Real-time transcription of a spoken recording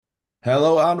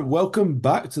Hello and welcome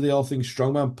back to the All Things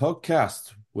Strongman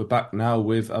podcast. We're back now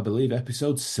with, I believe,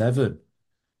 episode 7.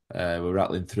 We're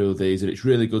rattling through these, and it's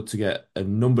really good to get a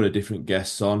number of different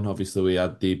guests on. Obviously, we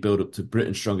had the build up to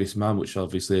Britain's Strongest Man, which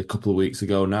obviously a couple of weeks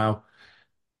ago now.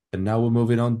 And now we're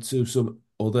moving on to some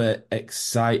other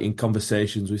exciting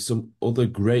conversations with some other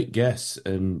great guests.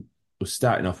 And we're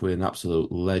starting off with an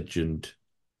absolute legend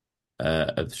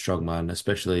of the strongman,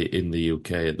 especially in the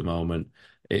UK at the moment.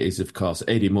 It is, of course,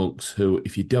 Adie Monks, who,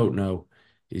 if you don't know,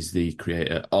 is the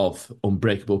creator of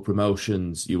Unbreakable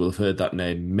Promotions. You will have heard that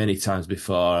name many times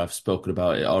before. I've spoken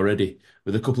about it already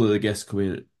with a couple of the guests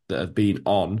coming that have been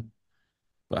on.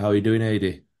 But how are you doing,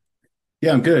 Adie?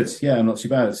 Yeah, I'm good. Yeah, I'm not too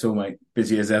bad at all, mate.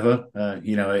 Busy as ever.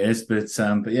 You know it is, but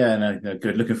yeah, no,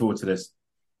 good. Looking forward to this.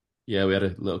 Yeah, we had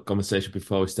a little conversation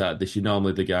before we started this. You're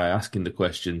normally the guy asking the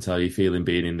questions. How are you feeling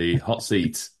being in the hot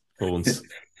seat for once?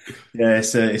 Yeah,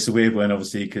 it's a weird one,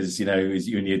 obviously, because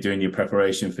when you're doing your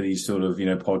preparation for these sort of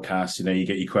podcasts, you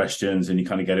get your questions and you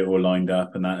kind of get it all lined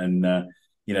up and that, and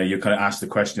you kind of ask the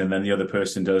question and then the other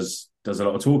person does a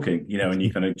lot of talking, and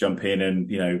you kind of jump in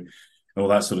and all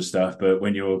that sort of stuff. But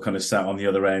when you're kind of sat on the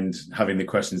other end, having the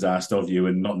questions asked of you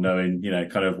and not knowing,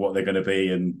 kind of what they're going to be,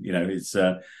 and it's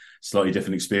a slightly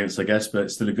different experience, I guess, but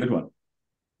still a good one.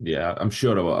 Yeah, I'm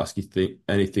sure I won't ask you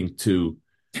anything too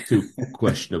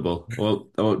questionable. Well,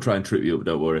 I won't try and trip you up,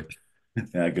 don't worry.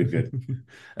 Yeah, good, good.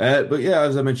 But yeah,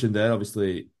 as I mentioned there,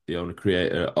 obviously the owner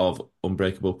creator of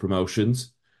Unbreakable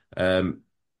Promotions. Um,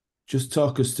 just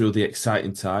talk us through the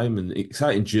exciting time and the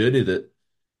exciting journey that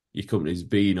your company's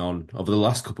been on over the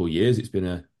last couple of years. It's been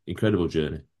an incredible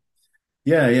journey.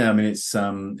 Yeah, yeah. I mean, it's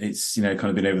kind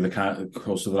of been over the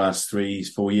course of the last 3,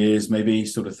 4 years, maybe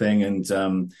sort of thing.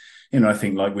 And I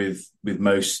think like with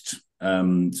most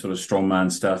sort of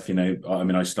strongman stuff, I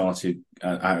mean, I started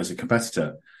out as a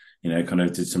competitor. Kind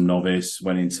of did some novice,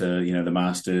 went into the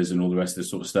masters and all the rest of the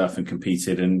sort of stuff, and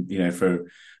competed, and for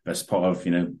best part of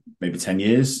maybe 10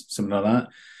 years, something like that.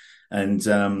 And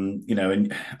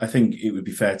I think it would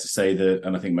be fair to say that,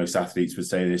 and I think most athletes would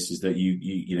say this, is that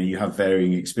you have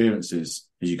varying experiences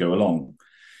as you go along.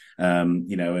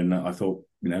 And I thought,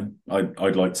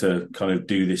 I'd like to kind of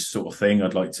do this sort of thing.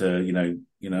 I'd like to,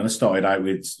 and I started out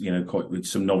with, quite with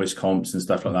some novice comps and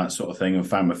stuff like that sort of thing, and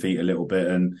found my feet a little bit,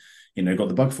 and got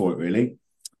the bug for it really.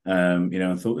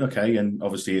 And thought, okay, and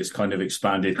obviously it's kind of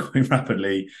expanded quite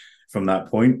rapidly from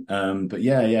that point. But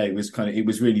yeah, it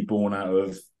was really born out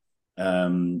of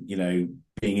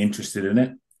being interested in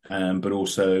it, but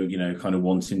also, kind of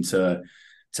wanting to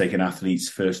take an athlete's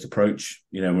first approach,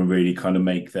 and really kind of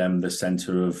make them the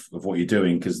center of what you're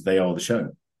doing, because they are the show,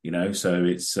 So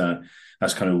it's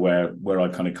that's kind of where I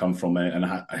kind of come from it, and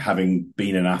having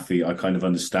been an athlete, I kind of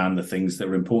understand the things that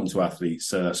are important to athletes.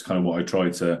 So that's kind of what I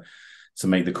try to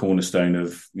make the cornerstone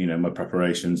of my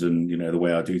preparations and the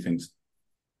way I do things.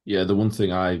 Yeah, the one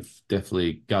thing I've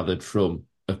definitely gathered from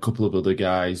a couple of other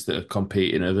guys that are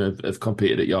competing have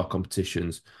competed at your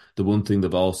competitions, the one thing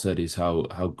they've all said is how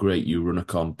great you run a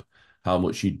comp, how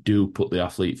much you do put the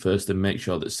athlete first and make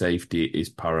sure that safety is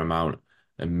paramount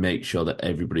and make sure that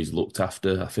everybody's looked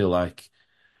after. I feel like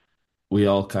we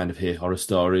all kind of hear horror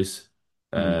stories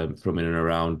Mm. from in and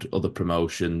around other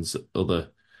promotions, other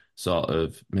sort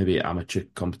of maybe amateur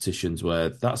competitions where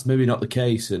that's maybe not the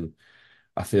case. And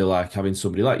I feel like having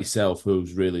somebody like yourself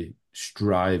who's really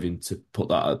striving to put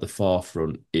that at the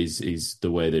forefront is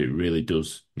the way that it really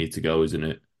does need to go, isn't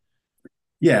it?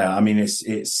 Yeah, I mean,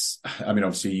 I mean,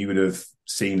 obviously you would have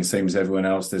seen the same as everyone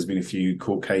else. There's been a few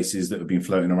court cases that have been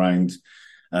floating around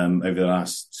over the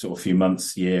last sort of few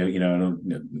months, year,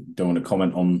 and I don't want to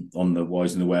comment on the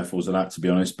whys and the wherefores of that, to be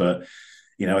honest. But,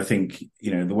 I think,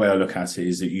 the way I look at it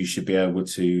is that you should be able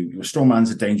to,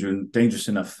 strongman's a dangerous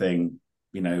enough thing,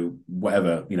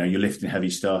 whatever, you're lifting heavy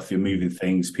stuff, you're moving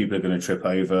things, people are going to trip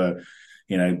over,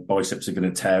 biceps are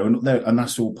going to tear, and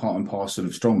that's all part and parcel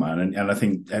of strongman. And I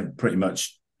think pretty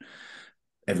much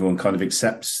everyone kind of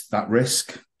accepts that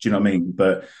risk. Do you know what I mean?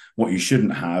 But what you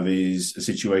shouldn't have is a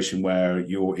situation where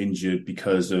you're injured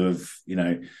because of,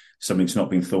 something's not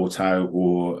been thought out,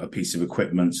 or a piece of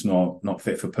equipment's not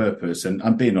fit for purpose. And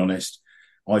I'm being honest,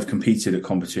 I've competed at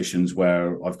competitions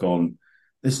where I've gone,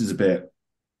 this is a bit,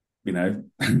 Yeah.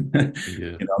 I'm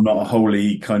not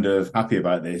wholly kind of happy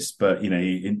about this, but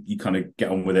you kind of get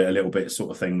on with it a little bit,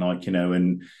 sort of thing, like,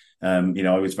 and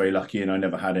I was very lucky, and I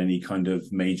never had any kind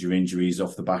of major injuries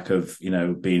off the back of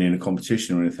being in a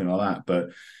competition or anything like that. But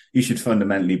you should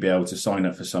fundamentally be able to sign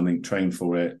up for something, train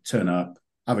for it, turn up,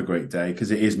 have a great day,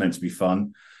 because it is meant to be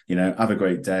fun. Have a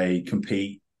great day,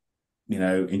 compete,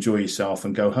 enjoy yourself,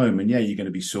 and go home. And yeah, you're going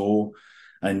to be sore.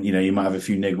 and you might have a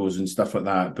few niggles and stuff like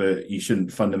that, but you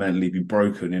shouldn't fundamentally be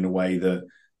broken in a way that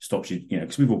stops you,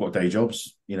 because we've all got day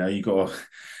jobs. You got to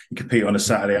you compete on a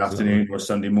Saturday Exactly. afternoon or a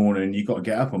Sunday morning, and you got to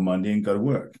get up on Monday and go to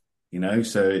work.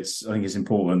 So I think it's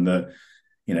important that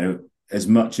as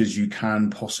much as you can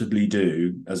possibly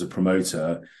do as a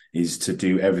promoter is to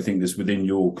do everything that's within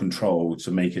your control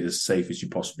to make it as safe as you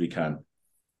possibly can.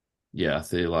 Yeah, I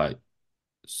feel like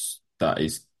that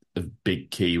is a big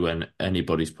key when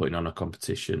anybody's putting on a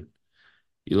competition.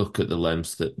 You look at the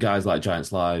lengths that guys like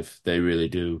Giants Live, they really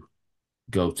do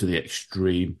go to the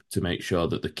extreme to make sure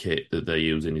that the kit that they're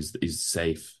using is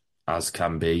safe as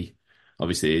can be.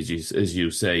 Obviously, as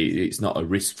you say, it's not a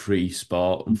risk-free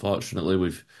sport. Unfortunately,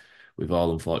 we've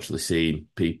all unfortunately seen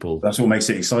people. That's what makes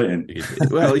it exciting.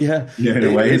 Well, yeah, Yeah, in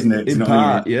a way, isn't it? Do you in know what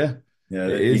I part, mean? yeah, Yeah,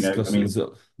 it you is know, I because there's mean,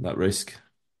 that risk.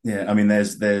 yeah, I mean,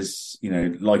 there's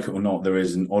like it or not, there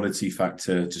is an oddity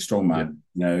factor to Yeah, strongman,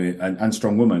 and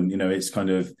strong woman.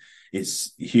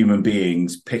 It's human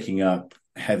beings picking up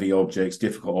heavy objects,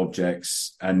 difficult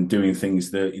objects, and doing things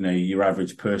that your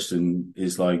average person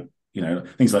is like,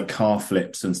 things like car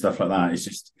flips and stuff like that. It's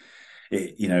just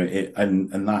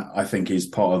and that I think is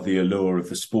part of the allure of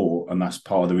the sport, and that's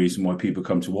part of the reason why people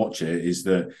come to watch it is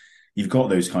that you've got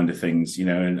those kind of things,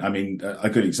 and I mean a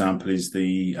good example is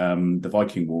the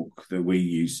Viking walk that we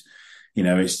use.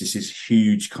 It's just this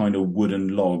huge kind of wooden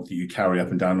log that you carry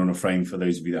up and down on a frame for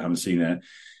those of you that haven't seen it.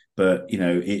 But it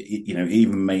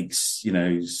even makes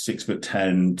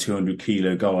 6'10", 200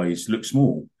 kilo guys look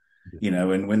small.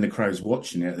 And when the crowd's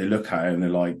watching it, they look at it and they're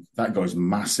like, that guy's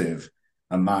massive,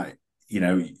 and that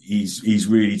he's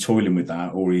really toiling with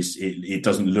that, or it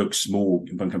doesn't look small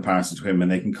in comparison to him, and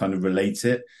they can kind of relate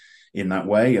it in that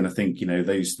way. And I think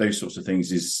those sorts of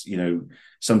things is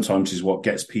sometimes is what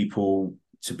gets people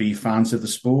to be fans of the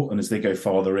sport, and as they go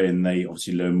farther in, they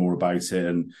obviously learn more about it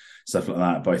and stuff like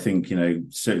that. But I think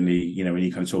certainly when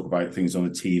you kind of talk about things on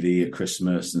the TV at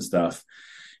Christmas and stuff,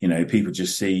 people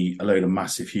just see a load of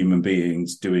massive human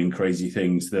beings doing crazy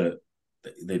things that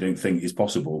they don't think is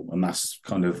possible, and that's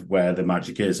kind of where the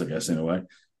magic is, I guess, in a way.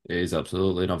 it is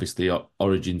absolutely, and obviously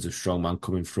origins of strongman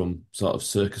coming from sort of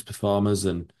circus performers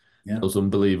and Yeah. those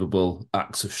unbelievable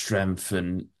acts of strength,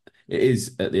 and it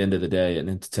is at the end of the day an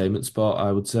entertainment sport.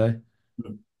 I would say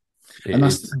it And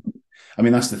is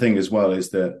that's the thing as well,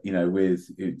 is that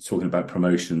with talking about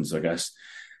promotions, I guess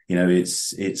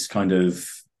it's kind of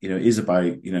it is about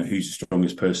who's the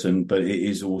strongest person, but it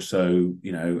is also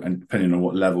and depending on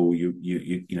what level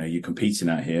you're competing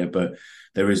at here, but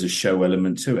there is a show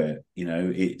element to it.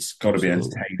 It's got to be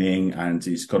absolutely. entertaining and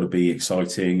it's got to be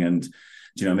exciting, and do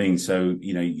you know what I mean? So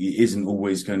it isn't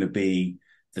always going to be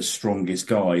the strongest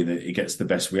guy that it gets the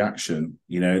best reaction.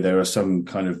 There are some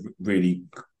kind of really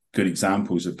good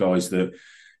examples of guys that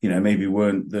maybe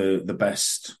weren't the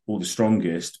best or the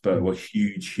strongest, but were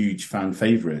huge fan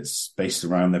favorites based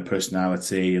around their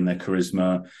personality and their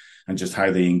charisma and just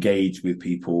how they engage with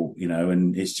people.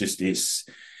 And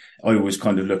I always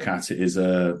kind of look at it as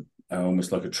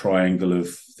almost like a triangle of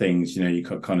things. You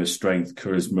got kind of strength,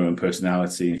 charisma, and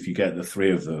personality. If you get the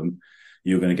three of them,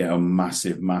 you're going to get a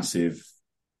massive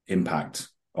impact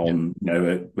Yeah. on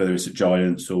whether it's at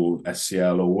Giants or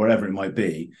SCL or wherever it might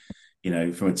be.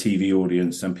 From a TV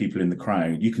audience and people in the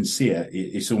crowd, you can see it.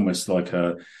 It's almost like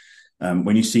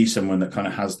when you see someone that kind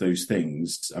of has those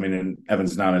things. I mean, and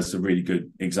Evans Nana's a really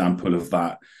good example of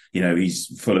that.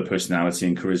 He's full of personality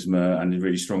and charisma and a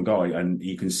really strong guy, and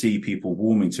you can see people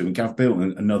warming to him. And Gav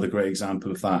Bilton, another great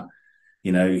example of that.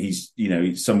 He's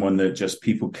someone that just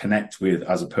people connect with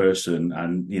as a person,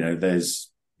 and there's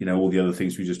all the other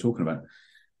things we were just talking about.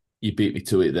 You beat me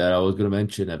to it there. I was going to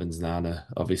mention Evans Nana,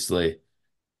 obviously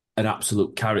an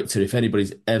absolute character. If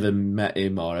anybody's ever met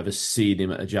him or ever seen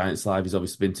him at a Giants live, he's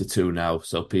obviously been to two now,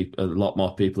 so a lot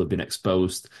more people have been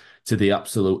exposed to the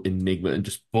absolute enigma and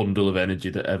just bundle of energy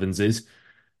that Evans is.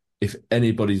 If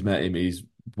anybody's met him, he's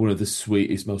one of the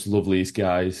sweetest, most loveliest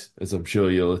guys, as I'm sure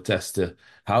you'll attest to.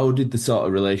 How did the sort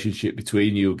of relationship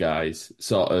between you guys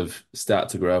sort of start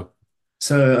to grow?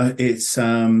 So it's,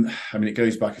 I mean, it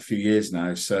goes back a few years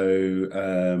now. So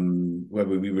where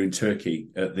we were in Turkey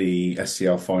at the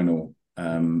SCR final,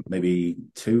 maybe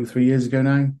 2 or 3 years ago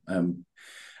now.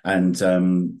 And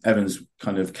Evans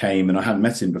kind of came, and I hadn't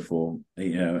met him before,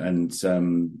 and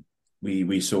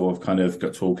we sort of kind of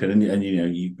got talking, and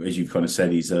as you've kind of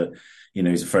said, he's a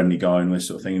friendly guy and this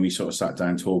sort of thing. And we sort of sat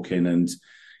down talking, and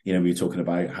we were talking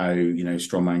about how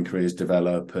strongman careers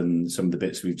develop and some of the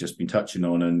bits we've just been touching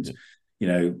on, and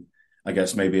I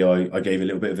guess maybe I gave a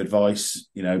little bit of advice,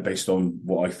 based on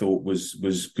what I thought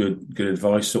was good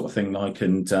advice, sort of thing, like,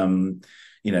 and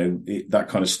that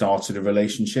kind of started a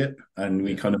relationship, and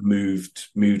we Yeah. kind of moved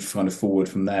kind of forward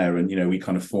from there, and we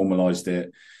kind of formalized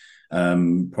it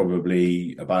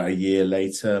probably about a year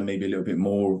later, maybe a little bit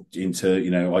more into,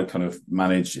 I kind of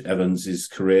manage Evans's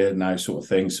career now, sort of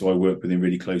thing. So I work with him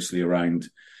really closely around,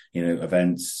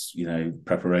 events,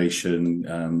 preparation,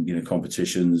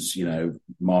 competitions,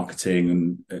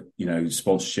 marketing and,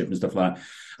 sponsorship and stuff like that.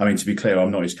 I mean, to be clear,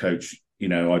 I'm not his coach.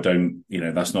 I don't,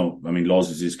 that's not, I mean, Loz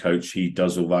is his coach. He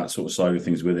does all that sort of side of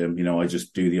things with him. I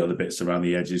just do the other bits around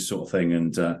the edges sort of thing.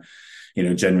 And,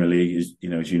 generally, as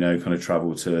kind of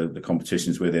travel to the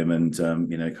competitions with him and,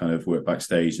 kind of work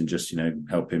backstage and just,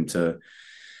 help him to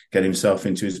get himself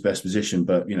into his best position.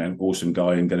 But, awesome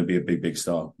guy and going to be a big, big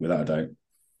star without a doubt.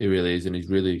 He really is, and he's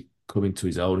really coming to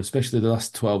his own, especially the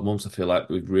last 12 months. I feel like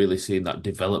we've really seen that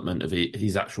development of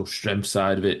his actual strength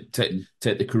side of it. Take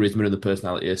the charisma and the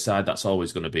personality aside, that's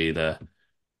always going to be there.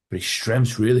 But his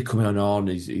strength's really coming on.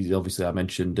 He's obviously, I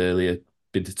mentioned earlier,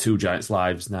 been to 2 Giants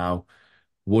Lives now,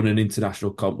 won an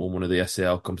international comp, won one of the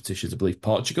SAL competitions, I believe,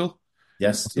 Portugal.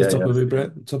 Yes. Off the Yeah. top Yeah.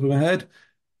 of top of my head.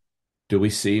 Do we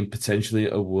see him potentially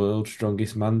a world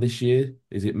strongest man this year?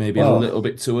 Is it maybe a Well, little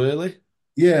bit too early?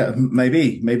 yeah,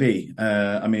 maybe.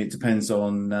 I mean, it depends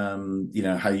on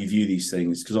how you view these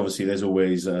things, because obviously there's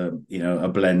always a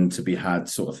blend to be had,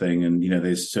 sort of thing, and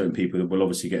there's certain people that will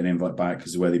obviously get an invite back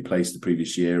because of where they placed the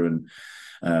previous year, and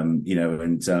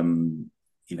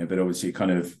but obviously,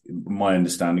 kind of my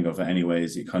understanding of it anyway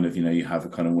is it kind of you have a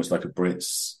kind of almost like a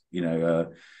Brits,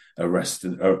 a rest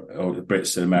of or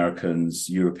Brits and Americans,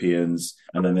 Europeans,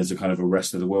 and then there's a kind of a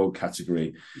rest of the world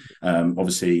category.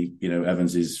 Obviously,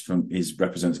 Evans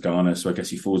represents Ghana, so I guess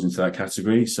he falls into that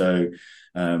category. So,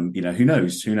 who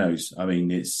knows? Who knows? I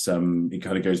mean, it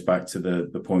kind of goes back to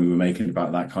the point we were making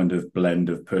about that kind of blend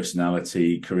of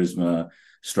personality, charisma,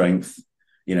 strength.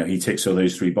 He ticks all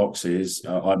those 3 boxes.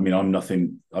 I mean, I'm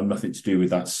nothing to do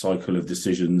with that cycle of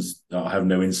decisions. I have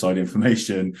no inside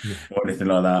information Yeah. or anything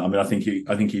like that. I mean, I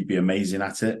think he'd be amazing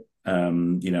at it.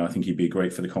 I think he'd be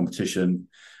great for the competition.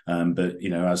 But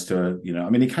as to I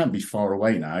mean, it can't be far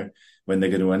away now when they're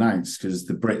going to announce, because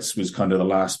the Brits was kind of the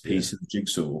last Yeah. piece of the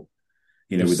jigsaw.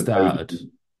 They've With the started.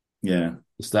 podium. Yeah.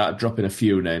 Started dropping a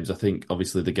few names. I think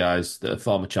obviously the guys that are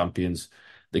former champions,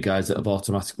 the guys that have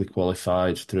automatically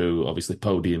qualified through obviously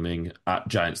podiuming at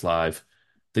Giants Live,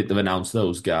 I think they've announced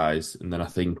those guys, and then I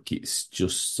think it's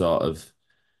just sort of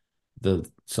the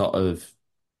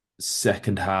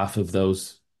second half of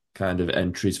those kind of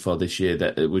entries for this year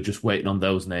that we're just waiting on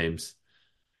those names.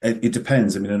 It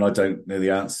depends. I mean, and I don't know the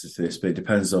answer to this, but it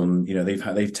depends on,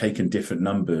 they've taken different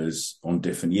numbers on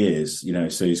different years,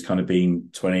 so it's kind of been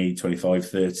 20, 25,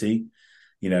 30,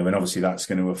 and obviously that's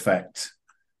going to affect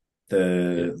Yeah.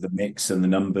 the mix and the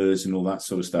numbers and all that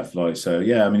sort of stuff. Like, so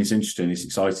yeah, I mean, it's interesting, it's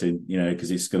exciting, because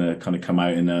it's going to kind of come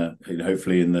out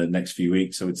hopefully in the next few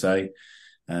weeks, I would say.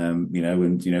 And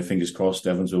fingers crossed,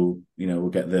 Evans will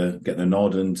get the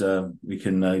nod, and we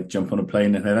can jump on a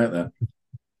plane and head out there.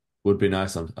 Would be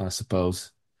nice, I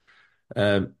suppose.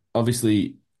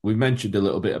 Obviously, we mentioned a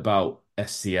little bit about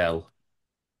SCL.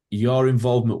 Your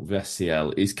involvement with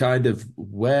SCL is kind of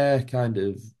where kind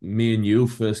of me and you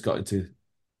first got into Yeah,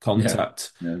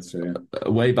 contact yeah, that's true.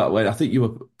 way back when. I think you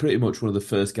were pretty much one of the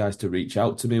first guys to reach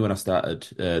out to me when I started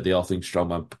the All Things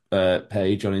Strongman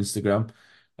page on Instagram,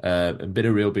 and been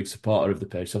a real big supporter of the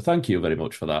page. So thank you very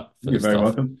much for that, You're first very off.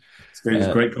 welcome. It's great. It's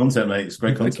Uh, great content, mate. It's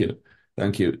great Thank content. you.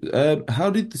 Thank you. How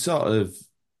did the sort of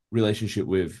relationship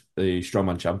with the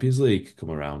Strongman Champions League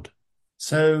come around?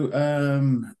 So,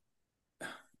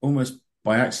 almost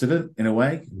by accident in a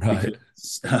way, Right.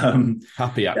 because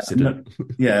Happy yeah, accident.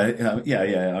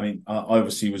 yeah. I mean, I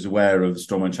obviously was aware of the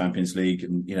Strongman Champions League,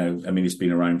 and I mean, it's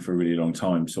been around for a really long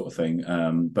time, sort of thing.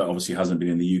 But obviously hasn't been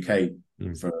in the UK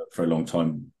Mm. for a long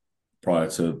time prior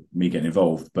to me getting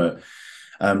involved. But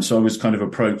so I was kind of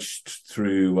approached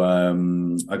through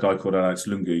a guy called Alex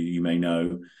Lungu, you may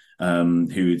know,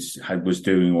 who was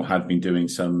doing or had been doing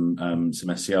some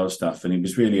SCL stuff, and it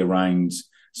was really around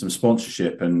some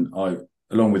sponsorship. And I,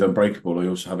 along with Unbreakable, I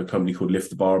also have a company called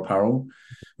Lift the Bar Apparel,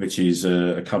 which is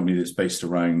a company that's based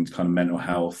around kind of mental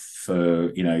health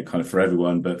for, kind of for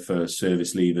everyone, but for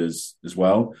service leavers as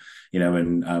well.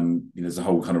 And there's a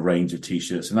whole kind of range of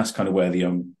t-shirts, and that's kind of where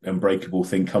the Unbreakable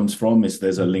thing comes from. Is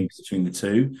there's a link between the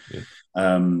two,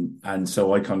 Yeah. and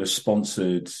so I kind of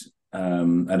sponsored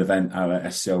an event out at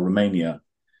SCL Romania,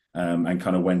 and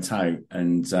kind of went out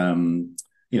and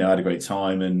I had a great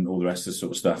time and all the rest of the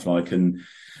sort of stuff. I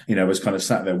was kind of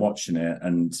sat there watching it,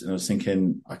 and I was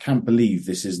thinking, I can't believe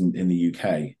this isn't in the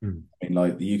UK. Mm. I mean,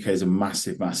 like, the UK is a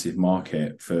massive, massive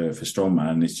market for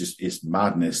strongman. It's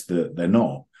madness that they're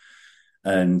not.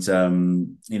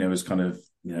 and it was kind of,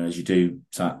 as you do,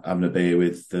 sat having a beer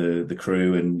with the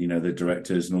crew and the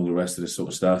directors and all the rest of this sort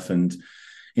of stuff, and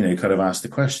kind of asked the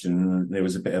question. And there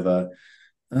was a bit of a,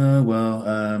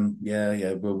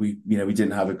 yeah. Well, we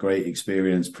didn't have a great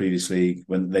experience previously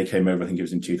when they came over. I think it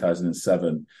was in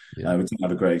 2007. Yeah. We didn't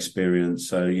have a great experience,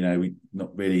 so we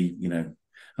not really. And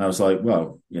I was like,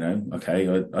 well, okay,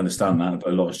 I understand that, but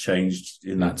a lot has changed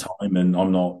in Yeah. that time, and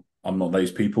I'm not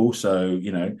those people. So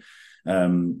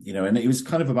and it was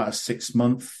kind of about a 6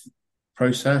 month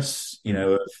process,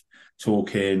 Mm. of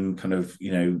talking, kind of,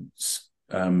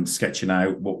 sketching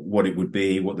out what it would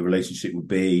be, what the relationship would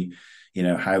be,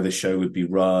 how the show would be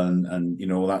run,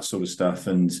 and all that sort of stuff.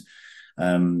 And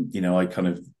I kind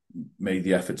of made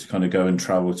the effort to kind of go and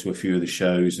travel to a few of the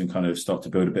shows and kind of start to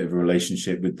build a bit of a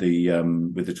relationship with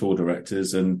the tour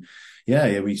directors. And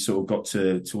we sort of got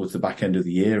towards the back end of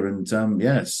the year, and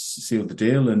sealed the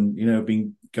deal, and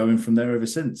been going from there ever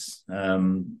since. So I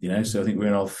think we're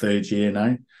in our third year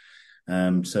now.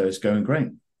 So it's going great.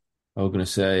 I was going to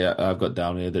say, I've got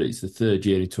down here that it's the third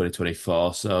year in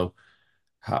 2024. So,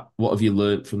 what have you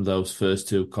learned from those first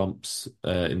two comps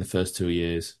in the first 2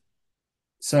 years?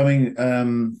 So I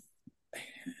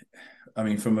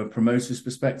mean, from a promoter's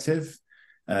perspective,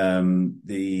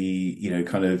 the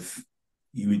kind of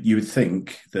you would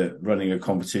think that running a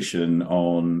competition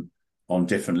on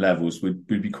different levels would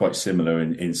be quite similar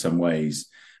in some ways,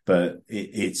 but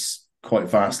it's quite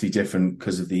vastly different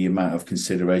because of the amount of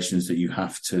considerations that you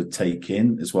have to take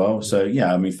in as well. So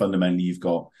I mean, fundamentally, you've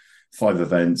got 5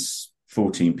 events,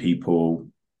 14 people.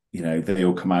 They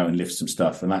all come out and lift some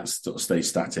stuff, and that sort of stays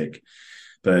static.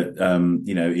 But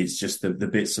it's just the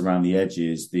bits around the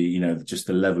edges, just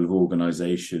the level of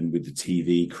organization with the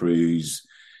TV crews,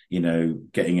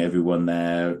 getting everyone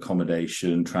there,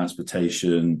 accommodation,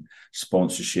 transportation,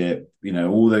 sponsorship,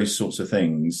 all those sorts of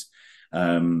things.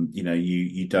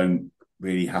 You don't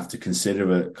really have to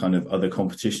consider a kind of other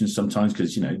competitions sometimes,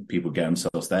 because people get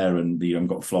themselves there and you haven't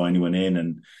got to fly anyone in,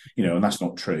 and that's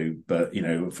not true. But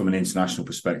from an international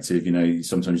perspective,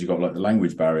 sometimes you've got like the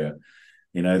language barrier.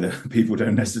 The people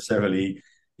don't necessarily,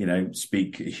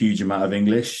 speak a huge amount of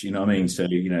English. You know what I mean? So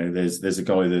there's a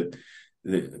guy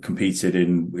that competed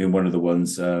in one of the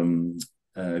ones,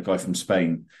 a guy from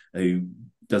Spain who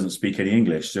doesn't speak any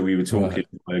English. So we were talking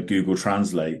Google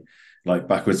Translate, like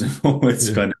backwards and forwards,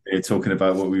 Yeah. kind of talking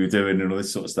about what we were doing and all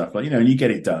this sort of stuff. Like, and you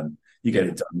get it done,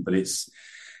 but it's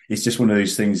just one of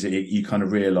those things that you kind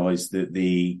of realize that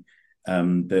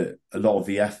that a lot of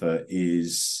the effort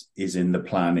is in the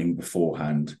planning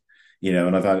beforehand,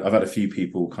 and I've had a few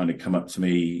people kind of come up to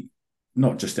me,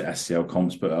 not just at SCL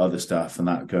comps, but other stuff and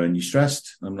that, going, "You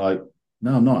stressed?" I'm like,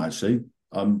 "No, I'm not actually.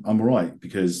 I'm all right,"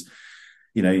 because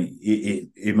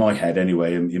in my head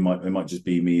anyway, it might just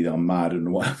be me that I'm mad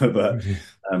and whatever, but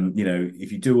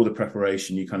if you do all the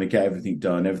preparation, you kind of get everything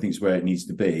done, everything's where it needs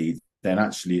to be, then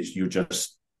actually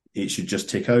it should just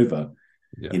tick over.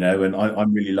 Yeah. And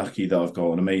I'm really lucky that I've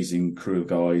got an amazing crew of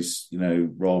guys,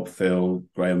 Rob, Phil,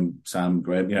 Graham, Sam,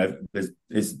 Graham,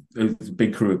 there's a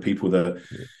big crew of people that,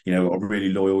 are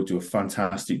really loyal, do a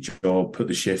fantastic job, put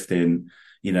the shift in,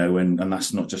 and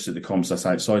that's not just at the comps, that's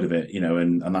outside of it,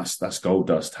 and that's gold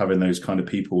dust, having those kind of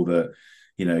people that,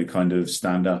 kind of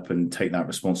stand up and take that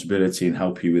responsibility and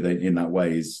help you with it in that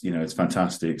way is, it's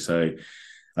fantastic. So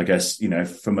I guess,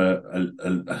 from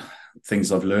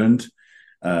things I've learned,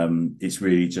 it's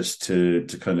really just to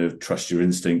kind of trust your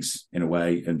instincts in a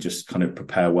way, and just kind of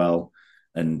prepare well,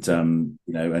 and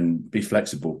and be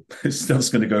flexible. Stuff's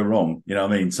going to go wrong, you know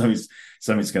what I mean?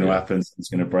 Something's going to happen, it's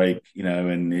going to break,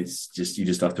 and it's just, you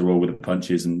just have to roll with the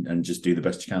punches and just do the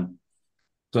best you can.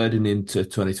 So heading into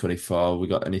 2024, we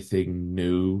got anything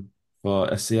new for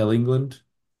SCL England?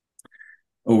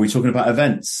 Oh, we're talking about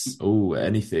events. Oh,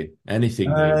 anything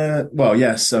new? Well,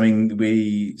 yes. I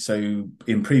mean, so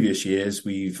in previous years,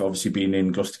 we've obviously been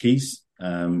in Gloucester Keys,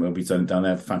 where we've done down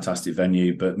there, fantastic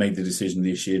venue, but made the decision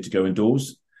this year to go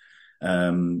indoors,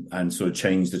 and sort of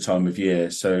change the time of year.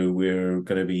 So we're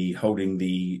going to be holding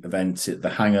the event at the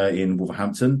Hangar in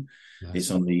Wolverhampton. Nice.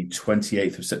 It's on the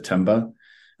 28th of September.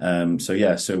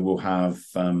 So we'll have,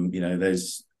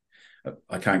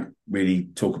 I can't really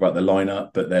talk about the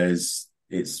lineup, but it's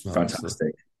Obviously.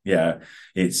 fantastic. Yeah,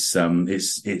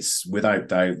 it's without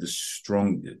doubt the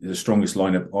strongest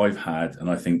lineup I've had, and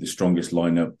I think the strongest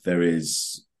lineup there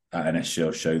is at an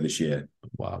SCL show this year.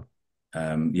 Wow.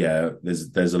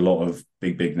 There's a lot of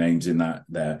big names in that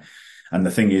there, and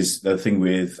the thing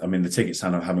with, I mean, the tickets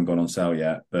haven't gone on sale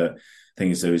yet, but the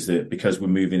thing is though is that because we're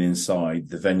moving inside,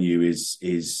 the venue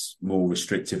is more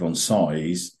restrictive on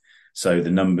size, so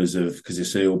the numbers of, because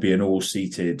it'll be an all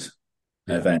seated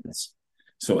event.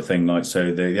 sort of thing. Like,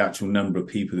 so the actual number of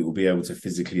people that will be able to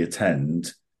physically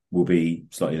attend will be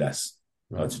slightly less.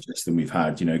 I'd Right. suggest than we've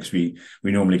had, because we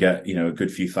normally get, a good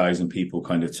few thousand people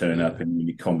kind of turn up Yeah. in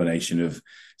a combination of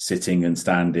sitting and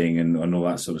standing and all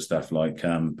that sort of stuff. Yeah,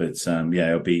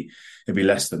 it'll be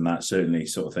less than that certainly,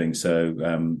 sort of thing. So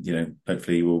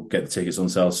hopefully we'll get the tickets on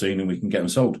sale soon and we can get them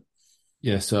sold.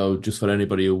 Yeah, so just for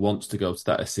anybody who wants to go to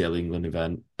that SCL England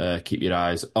event, keep your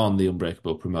eyes on the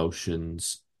Unbreakable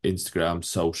promotions, Instagram,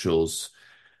 socials,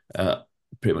 uh,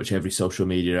 pretty much every social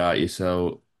media out you.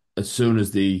 So as soon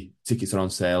as the tickets are on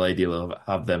sale, AD will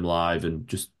have them live and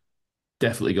just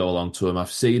definitely go along to them.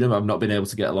 I've seen them. I've not been able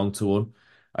to get along to one.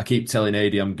 I keep telling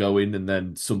AD I'm going, and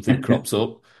then something crops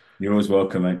up. You're always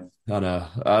welcome, mate. I know.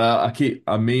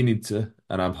 I'm meaning to,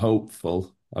 and I'm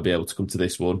hopeful I'll be able to come to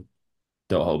this one.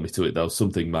 Don't hold me to it though.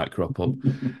 Something might crop up.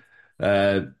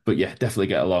 But yeah, definitely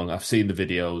get along. I've seen the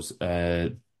videos.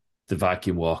 The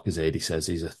Viking Walk, as Adie says,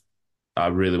 I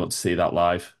really want to see that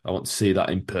live. I want to see that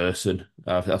in person.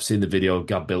 I've seen the video of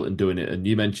Gab Bilton doing it, and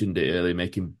you mentioned it earlier,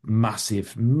 making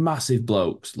massive, massive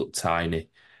blokes look tiny.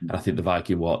 And I think the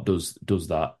Viking Walk does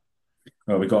that.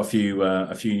 Well, we've got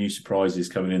a few new surprises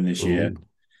coming in this year. Ooh,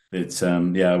 It's I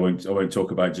won't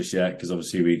talk about just yet because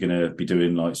obviously we're going to be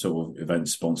doing like sort of event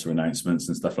sponsor announcements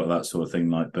and stuff like that sort of thing.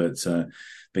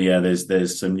 But yeah,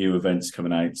 there's some new events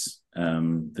coming out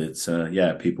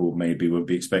that people maybe won't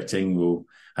be expecting or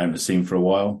haven't seen for a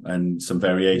while, and some yeah.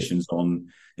 variations on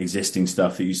existing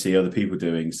stuff that you see other people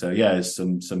doing. So yeah, there's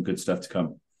some good stuff to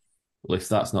come. Well, if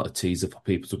that's not a teaser for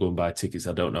people to go and buy tickets,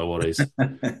 I don't know what is.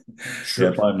 Yeah,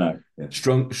 Str- bye now. Yeah.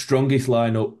 strongest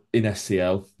lineup in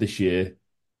SCL this year.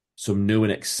 Some new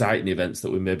and exciting events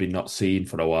that we've maybe not seen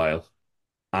for a while,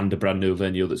 and a brand new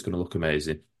venue that's going to look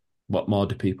amazing. What more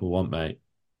do people want, mate?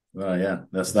 Well, yeah,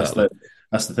 that's that's Exactly. the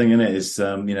that's the thing in it is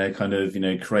kind of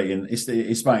creating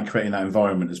it's about creating that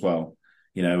environment as well,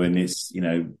 and it's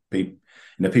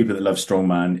people that love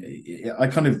strongman. I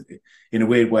kind of in a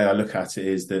weird way I look at it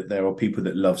is that there are people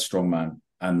that love strongman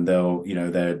and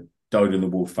they're dyed in the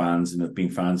wool fans and have been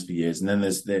fans for years, and then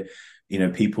there's the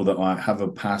people that might have a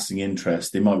passing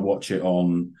interest. They might watch it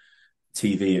on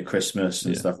TV at Christmas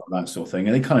and Yeah. stuff like that sort of thing,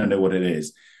 and they kind of know what it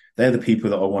is. They're the people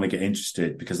that I want to get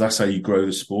interested because that's how you grow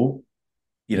the sport.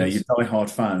 Your Yes. die-hard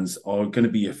fans are going to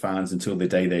be your fans until the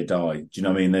day they die. Do you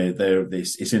know what I mean?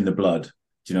 It's in the blood. Do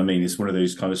you know what I mean? It's one of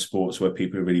those kind of sports where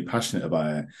people are really passionate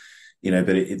about it.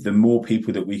 But the more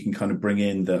people that we can kind of bring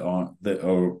in that are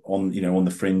on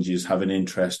the fringes, have an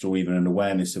interest or even an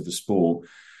awareness of the sport,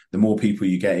 the more people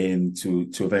you get into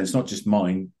events, not just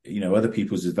mine, other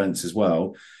people's events as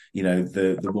well.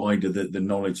 The wider the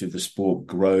knowledge of the sport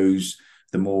grows,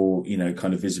 the more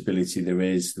kind of visibility there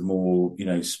is, the more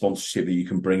sponsorship that you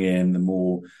can bring in, the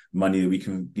more money that we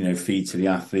can feed to the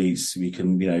athletes. We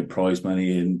can prize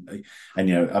money and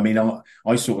I mean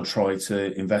I sort of try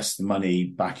to invest the money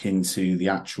back into the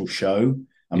actual show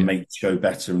and Yeah. make the show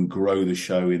better and grow the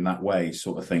show in that way,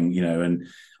 sort of thing. And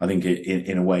I think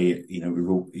in a way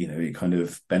it kind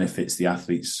of benefits the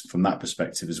athletes from that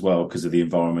perspective as well because of the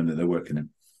environment that they're working in.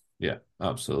 Yeah,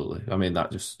 absolutely. I mean,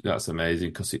 that's amazing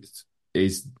because it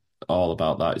is all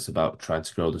about that. It's about trying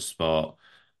to grow the sport.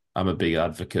 I'm a big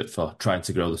advocate for trying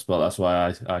to grow the sport. That's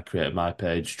why I created my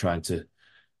page, trying to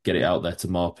get it out there to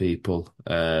more people.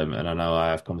 And I know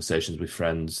I have conversations with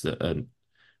friends that,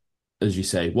 as you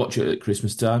say, watch it at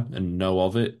Christmas time and know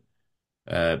of it.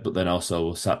 But then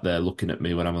also sat there looking at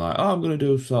me when I'm like, oh, I'm going to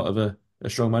do sort of a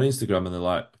strongman Instagram, and they're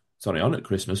like, it's only on at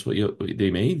Christmas. What do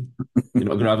you mean? You're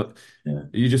not going to have it. Yeah,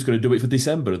 You're just going to do it for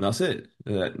December and that's it.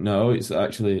 No, it's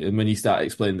actually. And when you start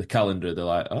explaining the calendar, they're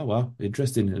like, oh wow,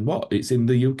 interesting. And what? It's in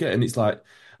the UK, and it's like,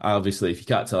 obviously, if you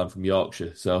can't tell, I'm from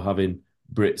Yorkshire, so having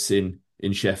Brits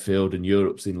in Sheffield and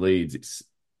Europe's in Leeds, it's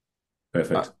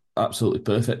perfect. absolutely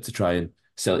perfect to try and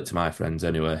sell it to my friends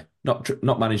anyway.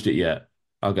 Not managed it yet.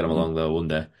 I'll get them Mhm. along though one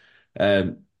day.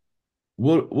 Um,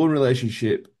 one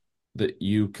relationship that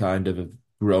you kind of have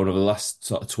grown over the last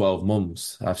sort of 12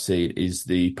 months, I've seen, is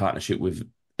the partnership with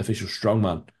Official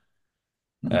Strongman.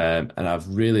 Mhm. And I've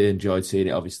really enjoyed seeing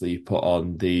it. Obviously, you put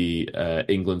on the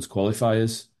England's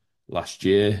qualifiers last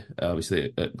year,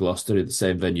 obviously at Gloucester, in the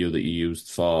same venue that you used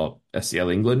for SCL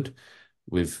England,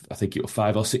 with I think it was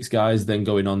 5 or 6 guys, then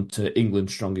going on to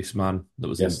England's Strongest Man that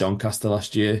was in Yes. Doncaster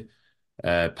last year.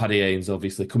 Paddy Ains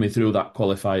obviously coming through that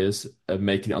qualifiers and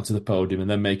making it onto the podium and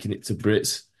then making it to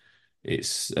Brits.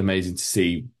 It's amazing to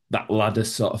see that ladder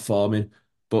sort of forming.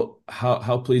 But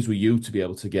how pleased were you to be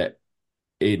able to get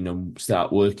in and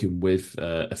start working with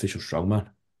Official Strongman?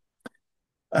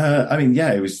 I mean,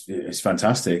 yeah, it's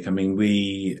fantastic. I mean,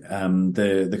 we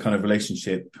the kind of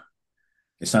relationship.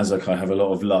 It sounds like I have a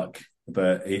lot of luck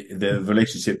but the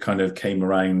relationship kind of came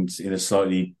around in a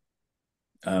slightly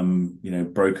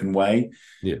broken way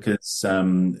Yeah. because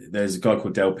there's a guy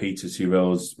called Dale Peters who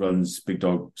runs Big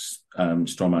Dog's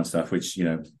strongman stuff, which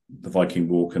the Viking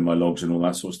Walk and my logs and all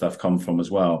that sort of stuff come from as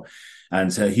well.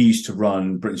 And he used to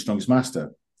run Britain's Strongest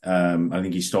Master. I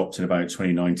think he stopped in about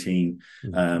 2019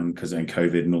 because then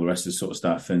COVID and all the rest of the sort of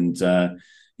stuff. And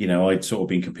I'd sort of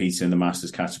been competing in the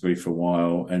Masters category for a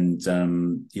while, and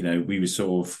we were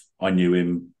sort of I knew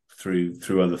him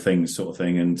through other things, sort of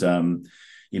thing, and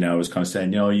I was kind of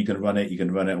saying, you're going to run it, you're going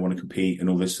to run it, I want to compete and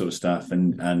all this sort of stuff.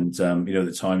 And at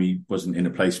the time he wasn't in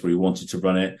a place where he wanted to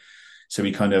run it. So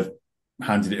he kind of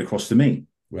handed it across to me.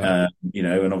 Right.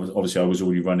 And obviously I was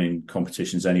already running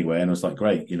competitions anyway. And I was like,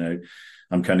 great,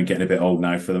 I'm kind of getting a bit old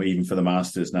now even for the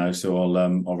Masters now. So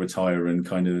I'll retire and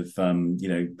kind of,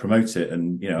 promote it.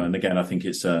 And again, I think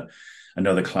it's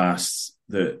another class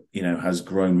that has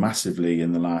grown massively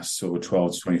in the last sort of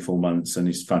 12 to 24 months, and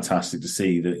it's fantastic to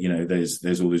see that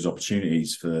there's all these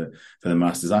opportunities for the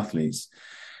Masters athletes,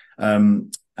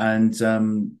 and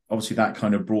obviously that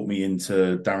kind of brought me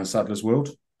into Darren Sadler's world,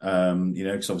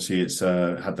 because obviously it's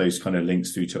had those kind of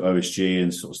links through to OSG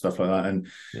and sort of stuff like that, and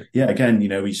again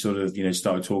we sort of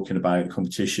started talking about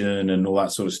competition and all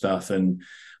that sort of stuff, and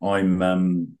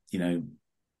I'm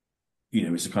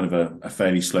it's a kind of a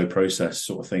fairly slow process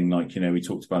sort of thing. Like, we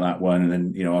talked about that one, and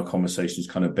then, our conversations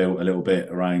kind of built a little bit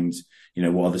around,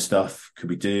 what other stuff could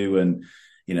we do? And,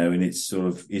 and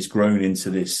it's grown into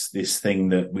this thing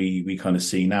that we kind of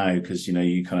see now, because,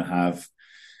 you kind of have,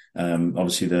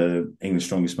 obviously the England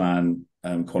Strongest Man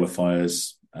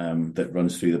qualifiers that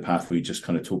runs through the path we just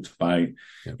kind of talked about.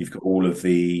 Yep. You've got all of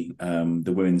the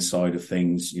women's side of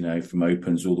things, from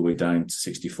opens all the way down to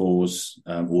 64s,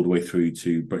 all the way through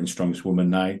to Britain's Strongest Woman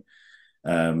now,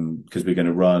 because we're going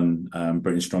to run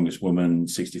Britain's Strongest Woman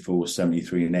 64,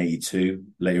 73 and 82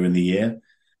 later in the year.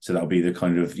 So that'll be the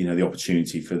kind of, the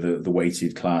opportunity for the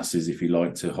weighted classes, if you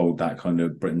like, to hold that kind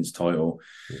of Britain's title.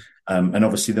 Yeah. And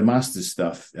obviously the Masters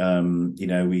stuff, we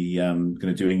going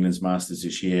to do England's Masters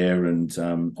this year, and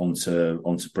onto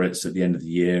Brits at the end of the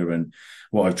year. And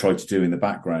what I've tried to do in the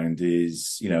background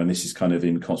is, and this is kind of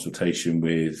in consultation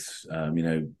with,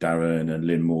 Darren and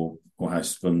Lynn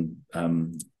Morehouse from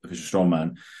Official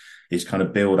Strongman, is kind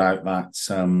of build out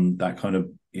that kind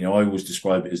of, I always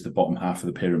describe it as the bottom half of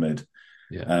the pyramid.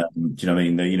 Yeah. Do you know what I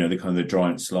mean? The kind of the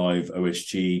Giants Live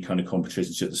OSG kind of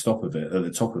competitions at the top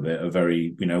of it are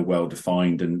very, well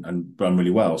defined and run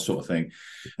really well, sort of thing.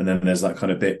 And then there's that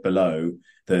kind of bit below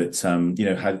that,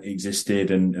 had existed.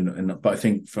 But I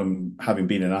think from having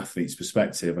been an athlete's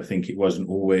perspective, I think it wasn't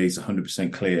always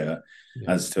 100% clear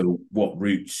as to what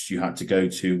routes you had to go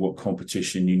to, what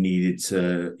competition you needed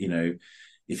to,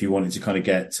 if you wanted to kind of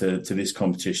get to this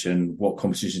competition, what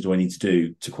competitions do I need to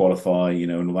do to qualify,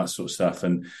 and all that sort of stuff.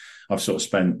 And I've sort of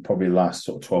spent probably the last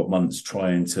sort of 12 months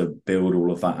trying to build all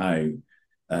of that out,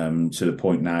 to the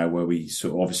point now where we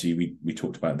sort of, obviously we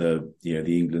talked about the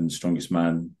England Strongest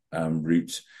Man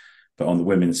route, but on the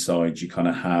women's side, you kind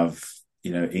of have,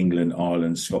 England,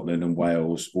 Ireland, Scotland and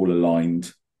Wales all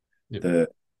aligned. Yep. That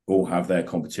all have their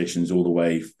competitions all the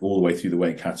way through the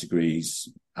weight categories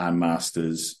and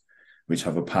Masters, which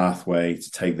have a pathway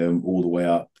to take them all the way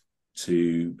up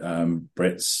to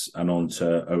Brits and on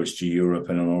to OSG Europe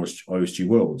and on OSG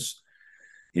Worlds,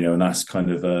 and that's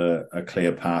kind of a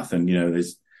clear path. And,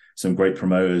 there's some great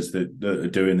promoters that are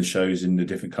doing the shows in the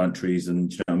different countries, and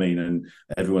do you know what I mean? And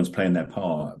everyone's playing their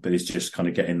part, but it's just kind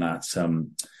of getting that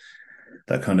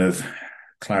kind of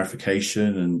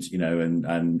clarification and,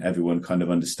 and everyone kind of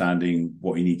understanding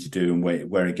what you need to do and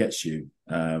where it gets you.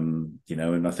 And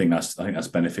I think that's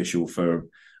beneficial for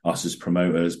us as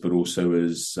promoters, but also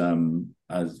as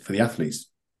for the athletes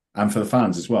and for the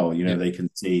fans as well. They can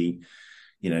see,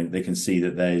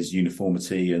 that there's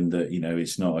uniformity, and that,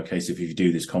 it's not a case of if you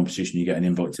do this competition, you get an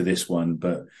invite to this one,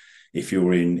 but if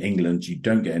you're in England, you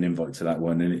don't get an invite to that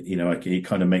one. And, it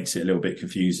kind of makes it a little bit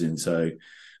confusing. So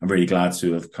I'm really glad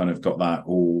to have kind of got that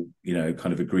all,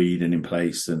 kind of agreed and in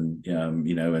place. And,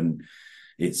 and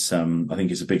it's, I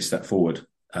think it's a big step forward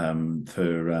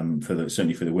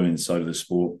certainly for the women's side of the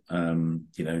sport,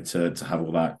 to have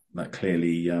all that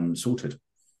clearly sorted.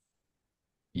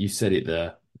 You said it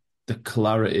there. The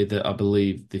clarity that I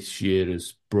believe this year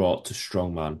has brought to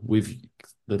strongman, with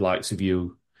the likes of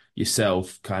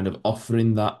yourself kind of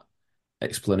offering that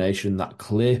explanation, that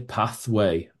clear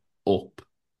pathway up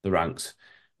the ranks,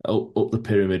 up the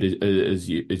pyramid, as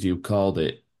you called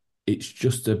it. It's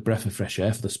just a breath of fresh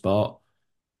air for the sport.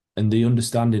 And the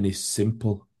understanding is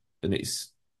simple, and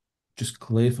it's just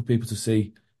clear for people to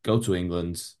see. Go to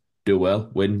England, do well,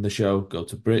 win the show, go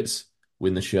to Brits,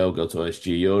 win the show, go to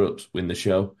OSG Europe, win the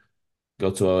show,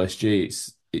 go to OSG.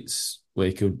 It's where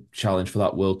you can challenge for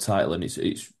that world title, and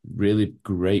it's really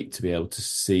great to be able to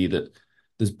see that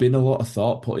there's been a lot of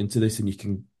thought put into this, and you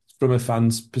can, from a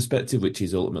fan's perspective, which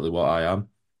is ultimately what I am,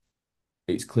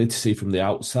 it's clear to see from the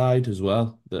outside as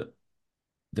well that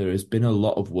there has been a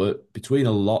lot of work between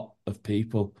a lot of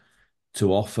people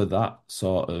to offer that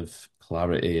sort of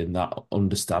clarity and that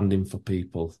understanding for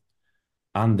people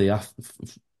and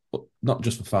not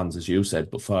just for fans, as you said,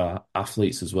 but for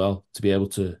athletes as well, to be able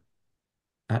to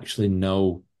actually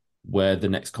know where the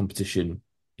next competition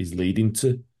is leading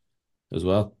to as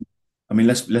well. I mean,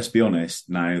 let's be honest.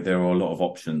 Now there are a lot of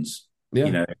options. You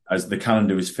Yeah, know, as the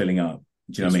calendar is filling up.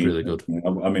 Do you know it's what really good. I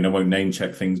mean? I mean, I won't name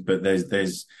check things, but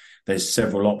there's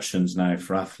several options now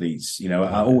for athletes. You know,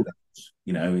 at Oh all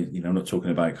yeah, levels. I'm not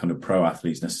talking about kind of pro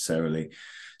athletes necessarily.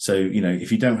 So,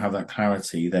 if you don't have that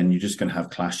clarity, then you're just going to have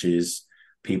clashes.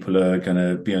 People are going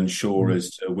to be unsure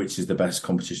as to which is the best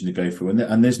competition to go through,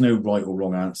 and there's no right or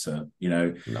wrong answer.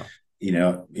 no,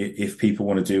 If people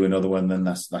want to do another one, then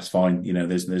that's fine.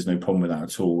 There's no problem with that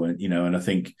at all. And I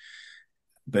think,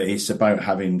 but it's about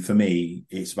having, for me,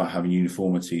 it's about having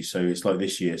uniformity. So it's like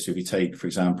this year. So if you take, for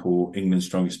example, England's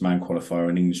strongest man qualifier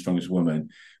and England's strongest woman,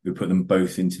 we put them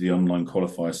both into the online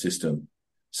qualifier system.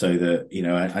 So that,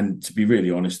 and to be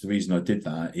really honest, the reason I did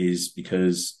that is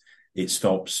because it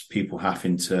stops people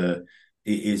having to,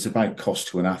 it's about cost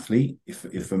to an athlete.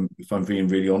 If I'm being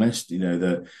really honest,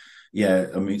 that, yeah,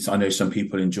 I mean, I know some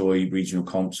people enjoy regional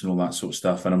comps and all that sort of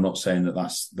stuff, and I'm not saying that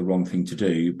that's the wrong thing to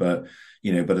do, but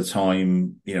by the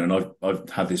time, and I've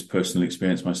had this personal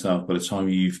experience myself. By the time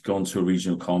you've gone to a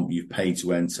regional comp, you've paid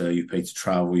to enter, you've paid to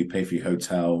travel, you pay for your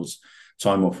hotels,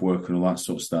 time off work, and all that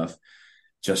sort of stuff,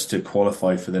 just to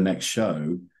qualify for the next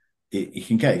show. It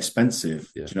can get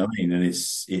expensive. yeah, Do you know what I mean?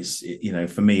 And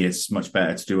for me, it's much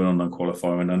better to do an online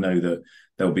qualifier. And I know that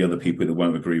there'll be other people that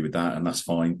won't agree with that, and that's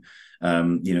fine.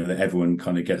 That everyone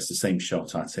kind of gets the same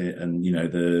shot at it, and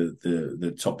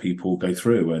the top people go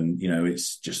through, and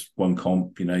it's just one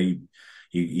comp.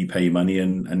 You pay your money,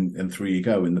 and through you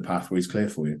go, and the pathway is clear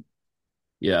for you.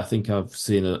 yeah. I think I've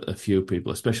seen a few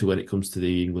people, especially when it comes to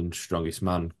the England Strongest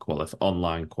Man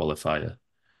online qualifier,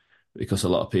 because a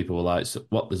lot of people were like, so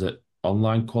 "What? There's an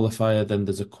online qualifier, then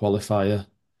there's a qualifier," and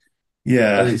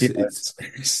Yeah, it's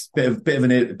it's a bit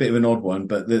of an odd one,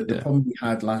 but the yeah, problem we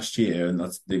had last year, and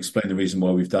that's to explain the reason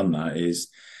why we've done that, is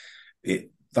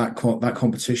that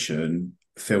competition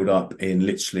filled up in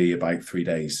literally about 3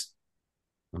 days.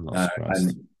 I'm not And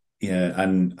surprised. yeah,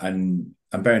 and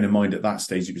bearing in mind at that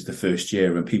stage it was the first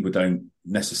year, and people don't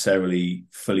necessarily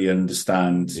fully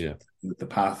understand Yeah, the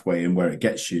pathway and where it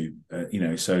gets you.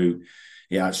 So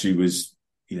it actually was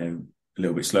a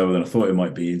little bit slower than I thought it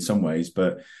might be in some ways,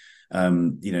 but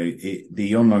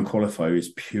the online qualifier is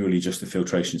purely just a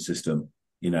filtration system.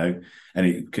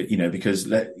 And because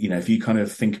if you kind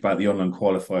of think about the online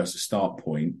qualifier as a start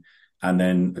point, and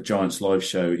then a Giants live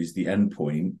show is the end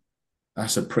point,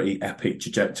 that's a pretty epic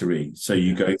trajectory. So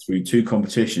you yeah, go through two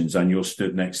competitions and you're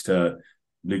stood next to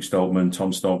Luke Stoltman,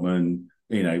 Tom Stoltman.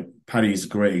 Paddy's a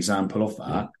great example of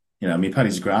yeah. that. I mean,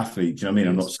 Paddy's a great athlete. Do you know what I mean? He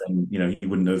I'm not is. saying, he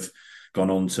wouldn't have gone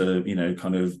on to,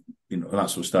 kind of, that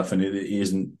sort of stuff. And it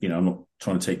isn't, I'm not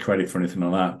trying to take credit for anything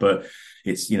like that, but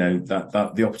it's,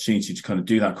 that the opportunity to kind of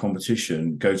do that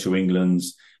competition, go to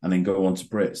England's and then go on to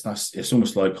Brits. It's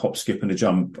almost like hop, skip and a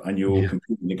jump, and you're Yeah,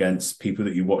 competing against people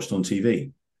that you watched on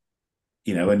TV.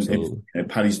 And absolutely.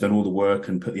 Paddy's done all the work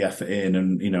and put the effort in,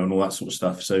 and all that sort of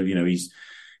stuff. So he's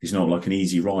not like an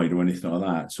easy ride or anything like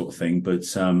that sort of thing. But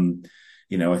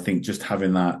I think just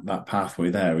having that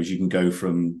pathway there, as you can go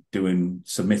from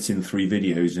submitting 3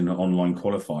 videos in an online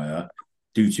qualifier,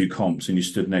 do 2 comps, and you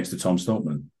stood next to Tom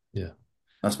Stoltman. Yeah,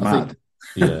 That's I think. mad.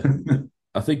 Yeah,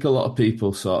 I think a lot of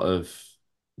people sort of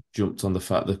jumped on the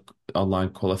fact that online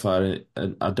qualifier,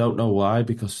 and I don't know why,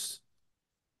 because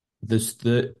I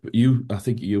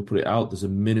think you put it out. There's a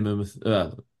minimum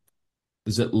of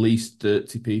there's at least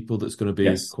 30 people that's going to be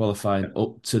Yes. Yeah. qualifying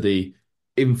up to the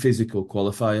in physical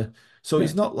qualifier. So Yeah.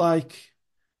 it's not like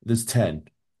there's 10.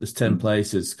 There's 10 Mm.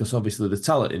 places, because obviously the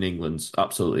talent in England's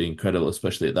absolutely incredible,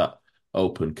 especially at that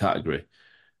open category.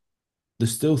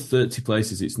 There's still 30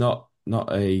 places. It's not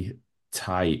a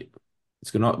tight.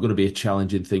 It's not going to be a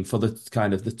challenging thing for the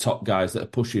kind of the top guys that are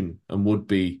pushing and would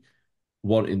be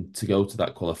wanting to go to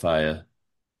that qualifier.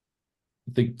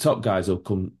 The top guys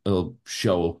will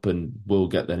show up and will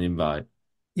get an invite.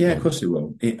 Yeah, of Um, course it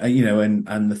will.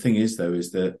 And the thing is though,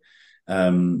 is that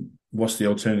what's the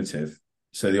alternative?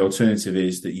 So the alternative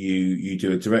is that you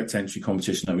do a direct entry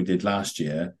competition like we did last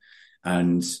year,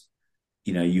 and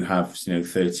you have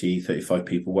 30, 35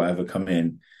 people, whatever, come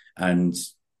in, and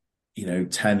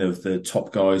 10 of the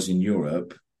top guys in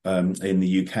Europe, in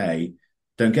the UK,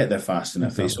 don't get there fast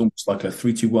enough. It's Exactly. almost like a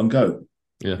 3, 2, 1, go.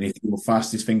 Yeah. And if you're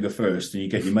fastest finger first and you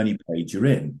get your money paid, you're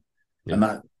in. Yeah.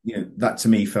 And that to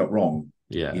me felt wrong,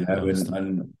 Yeah. I and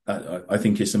understand. I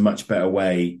think it's a much better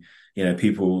way.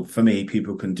 People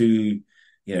can do,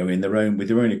 in their own, with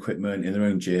their own equipment, in their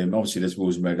own gym. Obviously, there's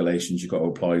rules and regulations you've got to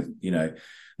apply.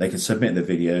 They can submit the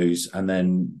videos, and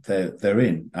then they're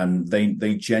in, and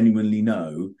they genuinely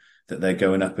know that they're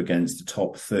going up against the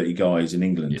top 30 guys in Yeah.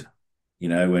 England.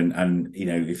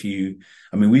 If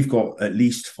we've got at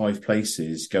least 5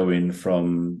 places going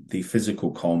from the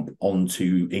physical comp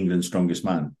onto England's strongest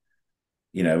man.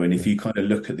 And Yeah. if you kind of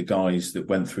look at the guys that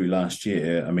went through last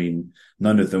year,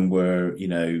 none of them were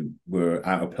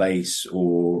out of place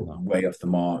or No. way off the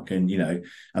mark. And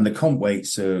the comp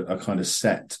weights are kind of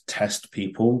set to test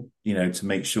people, to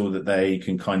make sure that they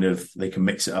can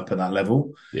mix it up at that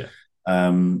level. Yeah.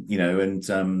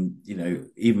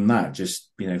 Even that, just,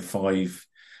 five,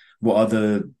 what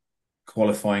other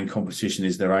qualifying competition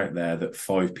is there out there that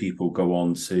 5 people go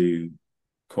on to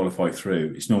qualify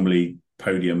through? It's normally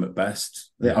podium at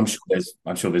best. Yeah. I'm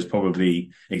sure there's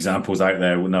probably examples out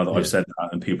there now that I've Yeah. said that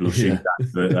and people have Yeah. assumed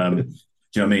that. But do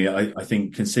you know what I mean? I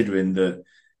think considering that,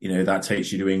 that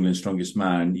takes you to England's strongest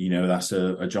man, that's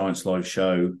a Giants live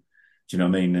show. Do you know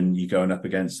what I mean? And you're going up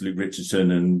against Luke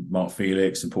Richardson and Mark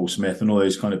Felix and Paul Smith and all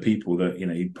those kind of people that,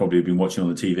 you'd probably have been watching on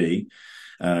the TV.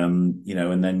 And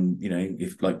then,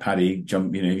 if like Paddy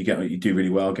jump, you do really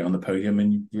well, get on the podium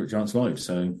and you're at Giants live.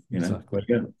 So, Exactly.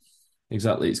 there you go.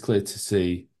 Exactly. It's clear to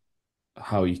see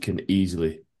how you can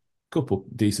easily couple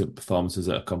decent performances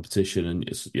at a competition, and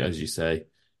as you say,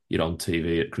 you're on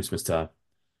TV at Christmas time.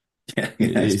 Yeah,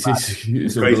 it's It's mad. it's, it's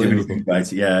It's crazy when you think unbelievable.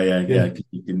 about it. Yeah, yeah, Yeah. yeah. 'Cause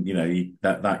you can,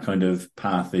 that kind of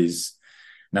path is,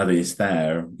 now that it's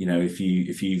there. If you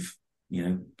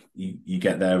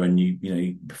get there and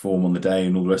you perform on the day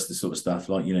and all the rest of the sort of stuff,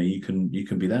 like you can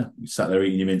be there. You sat there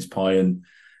eating your mince pie and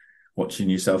watching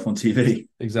yourself on TV.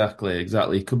 Exactly,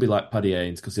 exactly. It could be like Paddy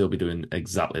Haynes because he'll be doing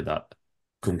exactly that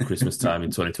come Christmas time in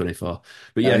 2024.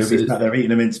 But He'll yes, be sat there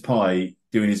eating a mince pie,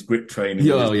 doing his grip training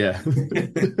yeah,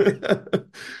 with his.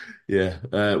 oh yeah,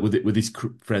 yeah. With his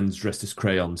friends dressed as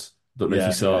crayons. Don't know if you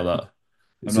Yeah, saw yeah. that. I'm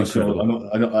It's not sure.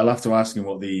 incredible. I'll have to ask him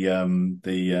what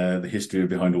the history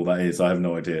behind all that is. I have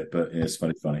no idea, but yeah, it's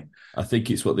funny. I think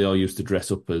it's what they all used to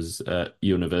dress up as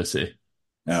university.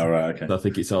 All right, okay. I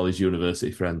think it's all his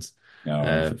university friends All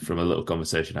right. from a little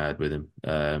conversation I had with him.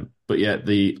 But yeah,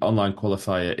 the online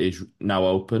qualifier is now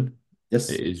open. It Yes,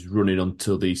 is running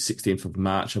until the 16th of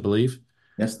March, I believe.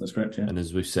 yes, that's correct. Yeah, And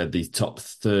as we've said, the top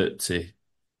 30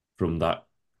 from that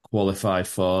qualify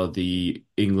for the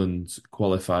England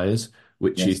qualifiers,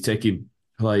 which is yes, taking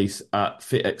place at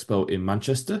Fit Expo in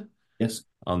Manchester yes.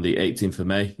 on the 18th of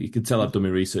May. You can tell I've done my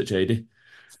research, Adie.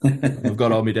 I've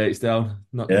got all my dates down,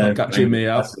 not Yeah, catching me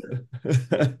that's out.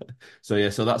 it. So yeah,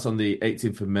 so that's on the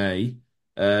 18th of May,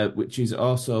 which is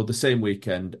also the same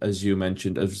weekend as you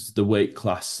mentioned as the weight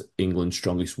class England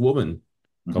Strongest Woman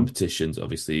Mhm. competitions.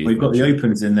 Obviously, you We've got the mentioned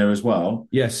opens in there as well.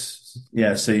 yes,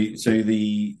 Yeah, so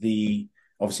the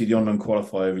obviously the online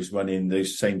qualifier is running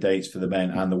those same dates for the men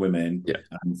and the women. yeah,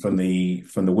 And from the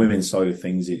women's side of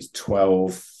things, it's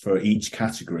 12 for each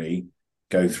category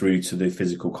go through to the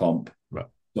physical comp right,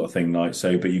 sort of thing. Like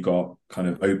so, but you got kind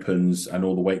of opens and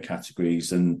all the weight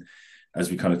categories, and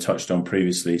as we kind of touched on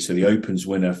previously, so the opens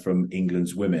winner from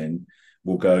England's women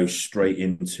will go straight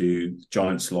into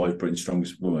Giants Live Britain's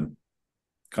Strongest Woman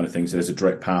kind of thing. So there's a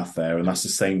direct path there, and that's the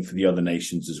same for the other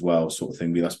nations as well, sort of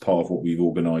thing. That's part of what we've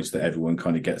organised, that everyone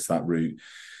kind of gets that route.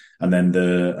 And then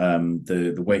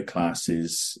the weight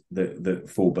classes that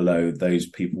fall below those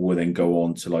people will then go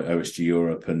on to like OSG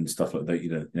Europe and stuff like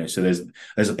that. So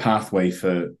there's a pathway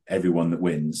for everyone that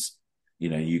wins.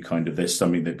 There's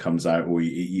something that comes out, or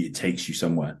it takes you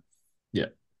somewhere. yeah.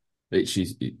 It's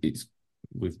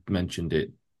we've mentioned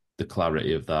it, the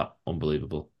clarity of that,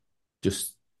 unbelievable.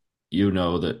 Just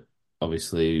that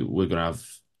obviously we're going to have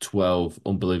 12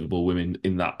 unbelievable women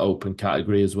in that open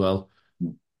category as well.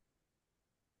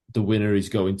 The winner is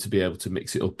going to be able to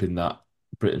mix it up in that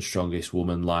Britain's Strongest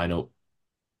Woman lineup.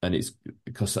 And it's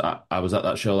because I was at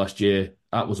that show last year.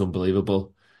 That was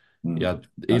unbelievable. Mm. Yeah,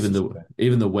 That's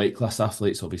even the weight class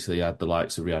athletes, obviously, you had the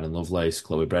likes of Rhiannon Lovelace,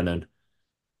 Chloe Brennan,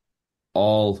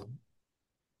 all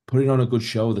putting on a good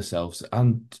show of themselves.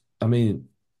 And I mean,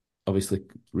 obviously,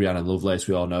 Rhiannon Lovelace,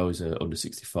 we all know, is a under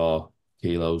 64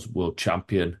 kilos world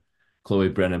champion. Chloe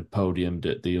Brennan podiumed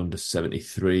at the under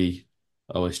 73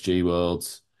 OSG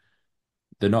Worlds.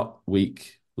 They're not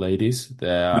weak ladies.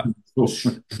 They're course.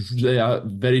 they are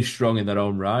very strong in their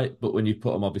own right, but when you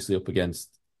put them obviously up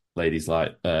against ladies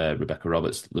like Rebecca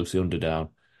Roberts, Lucy Underdown,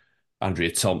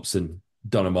 Andrea Thompson,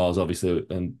 Donna Moores, obviously,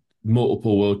 and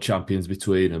multiple world champions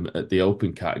between them at the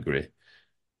open category,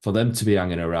 for them to be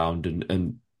hanging around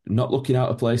and not looking out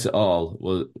of place at all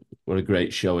were a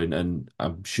great showing. And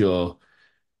I'm sure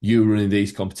you running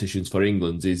these competitions for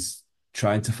England is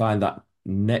trying to find that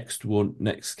next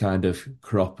kind of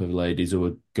crop of ladies who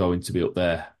are going to be up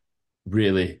there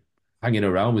really hanging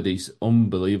around with these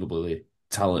unbelievably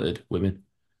talented women.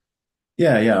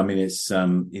 Yeah. I mean, it's I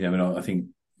mean, I think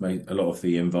a lot of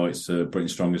the invites to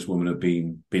Britain's Strongest Woman have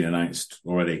been announced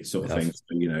already, sort of thing. Have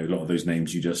So, a lot of those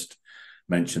names you just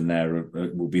mentioned there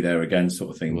will be there again,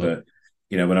 sort of thing. well,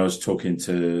 But when I was talking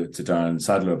to Darren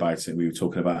Sadler about it, we were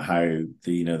talking about how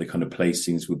the kind of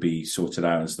placings would be sorted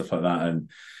out and stuff like that, and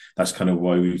that's kind of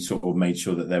why we sort of made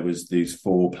sure that there was these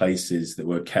 4 places that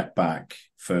were kept back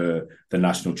for the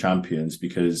national champions,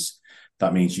 because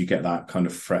that means you get that kind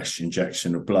of fresh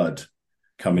injection of blood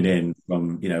coming in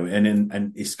from,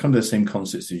 and it's kind of the same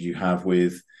concepts as you have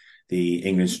with the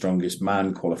England Strongest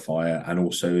Man qualifier and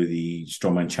also the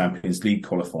Strongman Champions League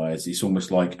qualifiers. It's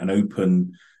almost like an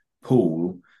open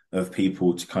pool of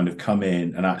people to kind of come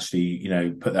in and actually,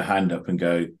 put their hand up and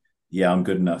go, yeah, I'm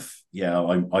good enough. Yeah,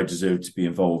 I deserve to be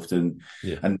involved. And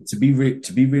yeah, to be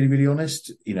really, really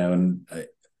honest, and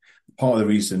part of the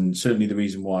reason, certainly the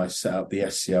reason why I set up the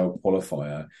SCL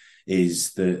qualifier,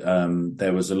 is that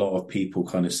there was a lot of people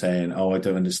kind of saying, oh, I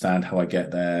don't understand how I get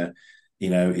there.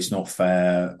 It's not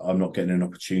fair. I'm not getting an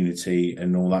opportunity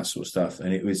and all that sort of stuff.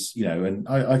 And it was, and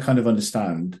I kind of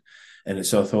understand. And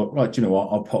so I thought, right, you know what?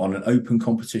 I'll put on an open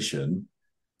competition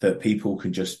that people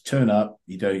can just turn up.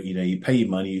 You don't, you pay your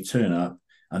money, you turn up,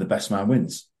 and the best man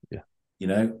wins.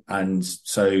 yeah, And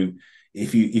so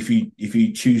if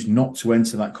you choose not to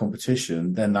enter that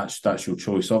competition, then that's your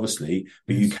choice, obviously.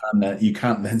 But you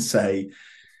can't then say,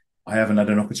 I haven't had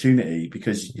an opportunity,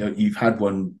 because you've had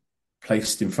one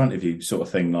placed in front of you, sort of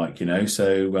thing,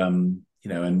 So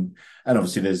and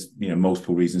obviously there's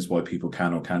multiple reasons why people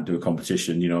can or can't do a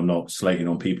competition. I'm not slating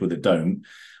on people that don't.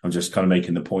 I'm just kind of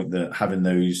making the point that having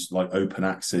those like open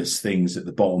access things at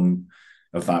the bottom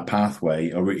of that pathway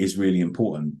is really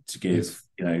important to give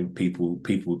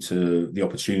people to the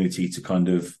opportunity to kind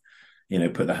of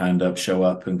put their hand up, show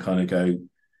up, and kind of go,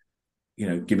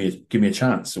 give me a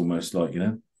chance, almost like.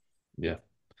 yeah,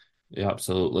 yeah,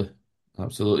 absolutely.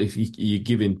 If you're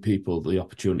giving people the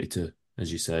opportunity to,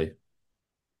 as you say,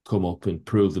 come up and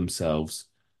prove themselves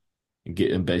and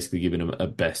get and basically giving them a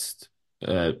best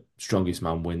strongest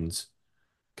man wins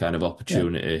kind of Yeah.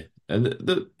 opportunity.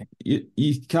 And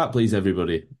you can't please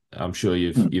everybody. I'm sure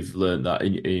you've learned that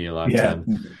in your Yeah. lifetime.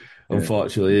 Yeah.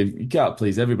 Unfortunately, you can't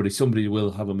please everybody. Somebody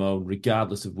will have a moan,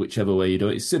 regardless of whichever way you do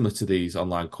it. It's similar to these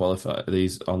online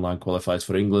qualifiers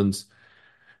for England.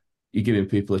 You're giving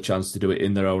people a chance to do it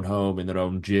in their own home, in their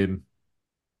own gym,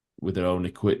 with their own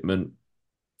equipment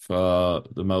for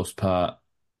the most part,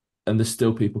 and there's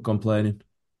still people complaining.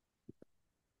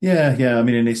 Yeah. I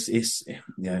mean, and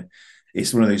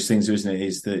it's one of those things, isn't it?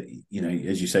 Is that,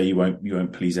 as you say, you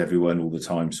won't please everyone all the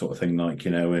time, sort of thing,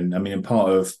 and I mean, and part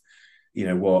of,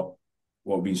 what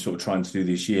we've been sort of trying to do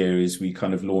this year is we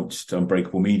kind of launched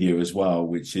Unbreakable Media as well,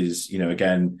 which is,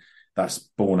 again, that's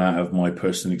born out of my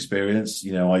personal experience.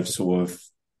 I've sort of,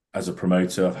 as a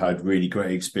promoter, I've had really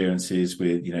great experiences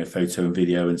with, photo and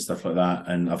video and stuff like that.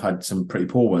 And I've had some pretty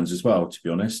poor ones as well, to be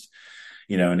honest.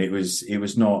 And it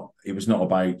was not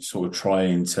about sort of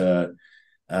trying to,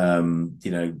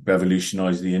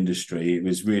 revolutionize the industry. It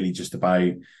was really just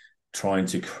about trying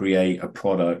to create a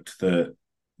product that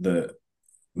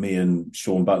me and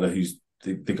Sean Butler, who's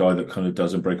the guy that kind of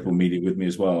does Unbreakable Media with me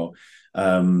as well,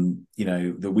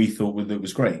 that we thought that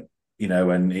was great,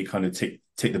 and it kind of ticked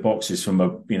the boxes from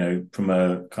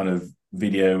a kind of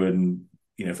video and,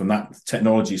 from that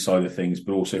technology side of things,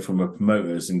 but also from a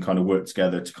promoters, and kind of work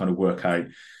together to kind of work out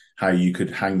how you could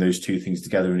hang those two things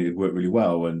together, and it would work really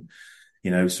well. And,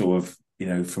 sort of,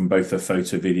 from both the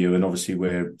photo, video, and obviously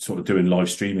we're sort of doing live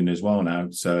streaming as well now.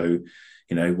 So,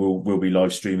 we'll be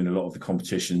live streaming a lot of the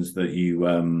competitions that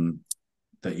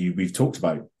we've talked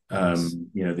about, Nice.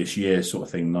 this year, sort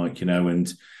of thing,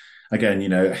 and again,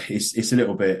 it's a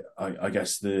little bit, I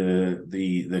guess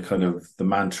the kind of the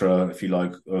mantra, if you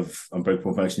like, of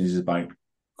Unbreakable Promotions is about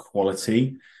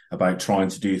quality, about trying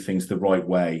to do things the right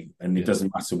way, and it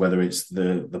doesn't matter whether it's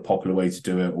the popular way to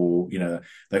do it, or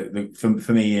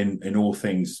for me, in all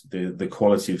things, the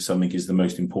quality of something is the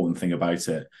most important thing about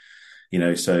it.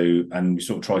 So, and we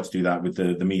sort of try to do that with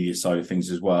the media side of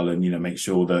things as well, and make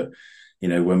sure that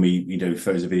when we,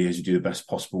 photos and videos, we do the best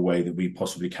possible way that we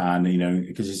possibly can,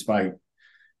 because it's about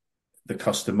the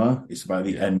customer, it's about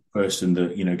the Yeah. end person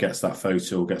that, gets that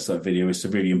photo or gets that video. It's a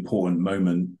really important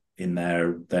moment in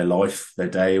their life, their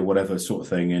day, or whatever sort of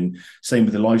thing. And same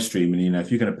with the live stream. And, if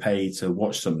you're going to pay to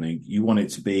watch something, you want it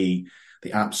to be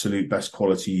the absolute best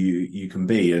quality you can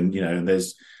be. And,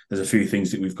 there's a few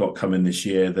things that we've got coming this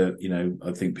year that,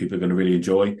 I think people are going to really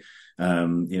enjoy.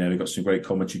 We've got some great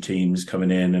commentary teams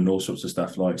coming in and all sorts of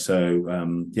stuff like so.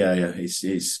 It's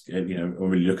I'm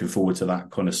really looking forward to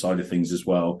that kind of side of things as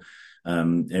well.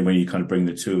 And when you kind of bring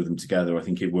the two of them together, I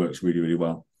think it works really, really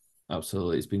well.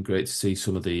 Absolutely. It's been great to see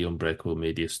some of the Unbreakable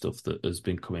media stuff that has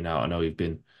been coming out. I know you've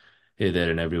been here, there,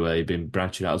 and everywhere. You've been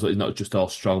branching out as well. It's not just all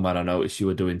strongman. I noticed you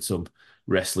were doing some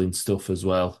wrestling stuff as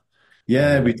well,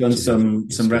 Yeah, we've done which is some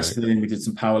it's great. wrestling, we did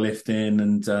some powerlifting,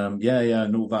 and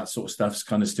and all that sort of stuff's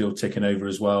kind of still ticking over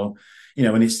as well.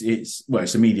 And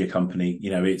it's a media company.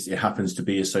 It happens to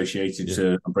be associated Yeah.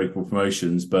 to Unbreakable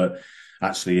Promotions, but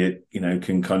actually it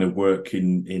can kind of work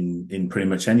in pretty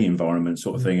much any environment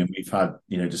sort of thing. And we've had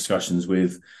discussions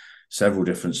with several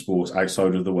different sports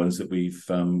outside of the ones that we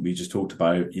just talked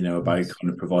about. About Nice.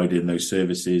 kind of providing those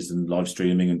services and live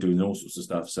streaming and doing all sorts of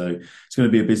stuff. So it's going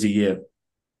to be a busy year.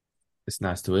 It's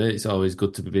nice to hear. It's always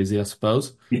good to be busy, I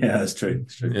suppose. Yeah, that's true.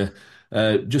 That's true.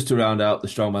 Yeah. Just to round out the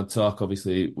strongman talk,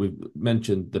 obviously we've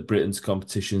mentioned the Britain's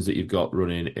competitions that you've got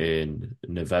running in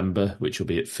November, which will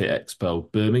be at Fit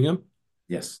Expo Birmingham.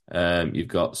 Yes. You've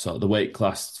got sort of the weight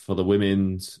class for the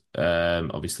women's.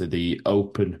 Obviously, the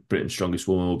Open Britain's Strongest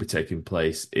Woman will be taking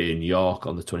place in York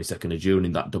on the 22nd of June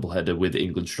in that doubleheader with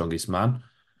England's Strongest Man.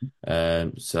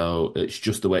 So it's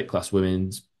just the weight class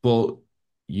women's, but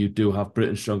you do have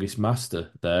Britain's Strongest Master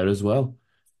there as well.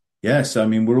 Yes. I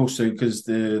mean, we're also, because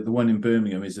the one in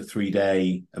Birmingham is a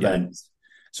 3-day Yeah. event.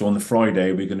 So on the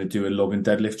Friday, we're going to do a log and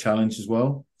deadlift challenge as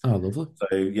well. Oh, lovely.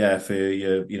 So yeah, for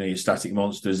your static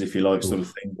monsters, if you like, sort of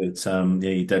Oof. thing, but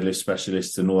your deadlift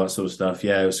specialists and all that sort of stuff.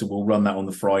 Yeah, so we'll run that on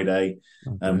the Friday.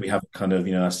 Okay. We haven't kind of,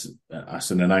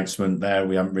 that's an announcement there.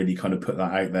 We haven't really kind of put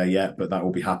that out there yet, but that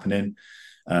will be happening.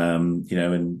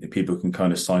 And people can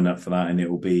kind of sign up for that, and it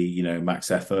will be,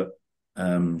 max effort,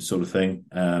 sort of thing.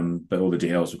 But all the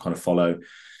details will kind of follow.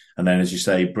 And then, as you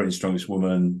say, Britain's Strongest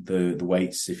Woman, the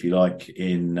weights, if you like,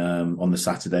 in on the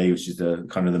Saturday, which is the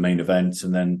kind of the main event,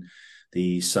 and then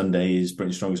the Sunday is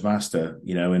Britain's Strongest Master.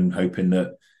 And hoping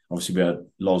that obviously we had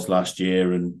Loz last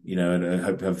year, and and I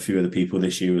hope to have a few other people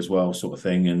this year as well, sort of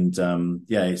thing. And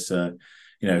it's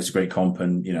it's a great comp,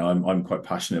 and I'm quite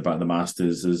passionate about the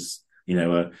Masters as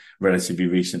relatively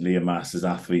recently a Masters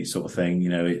athlete, sort of thing.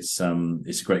 It's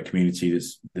a great community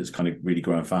that's kind of really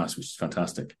growing fast, which is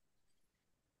fantastic.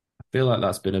 Feel like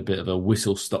that's been a bit of a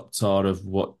whistle stop tour of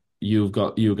what you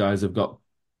guys have got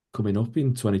coming up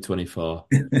in 2024.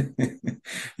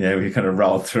 Yeah, we kind of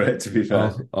rolled through it, to be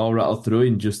fair. All rattled through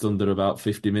in just under about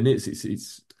 50 minutes.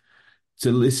 It's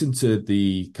to listen to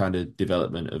the kind of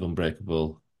development of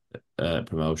Unbreakable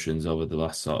promotions over the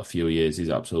last sort of few years is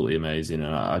absolutely amazing.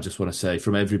 And I just want to say,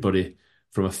 from everybody,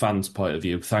 from a fan's point of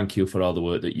view, thank you for all the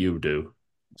work that you do,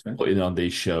 putting on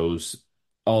these shows,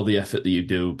 all the effort that you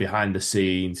do behind the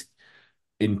scenes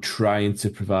in trying to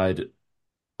provide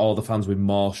all the fans with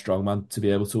more strongman to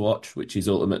be able to watch, which is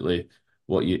ultimately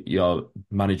what you're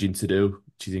managing to do,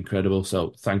 which is incredible.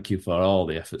 So thank you for all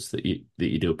the efforts that you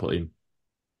do put in.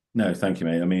 No, thank you,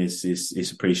 mate. I mean,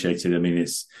 it's appreciated. I mean,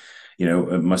 it's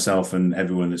myself and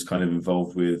everyone that's kind of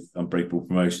involved with Unbreakable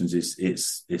Promotions.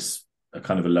 It's a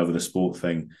kind of a love of the sport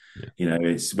thing. Yeah.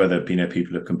 It's whether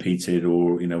people have competed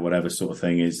or whatever sort of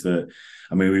thing. Is that,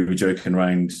 I mean, we were joking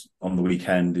around on the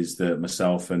weekend. Is that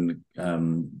myself and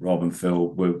Rob and Phil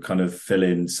were kind of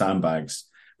filling sandbags,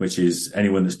 which is,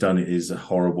 anyone that's done it is a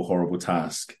horrible, horrible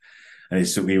task. And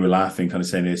we were laughing, kind of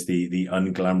saying it's the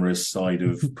unglamorous side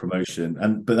of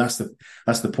promotion. But that's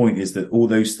the point, is that all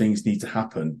those things need to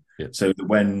happen. Yeah. So that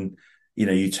when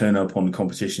you turn up on the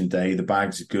competition day, the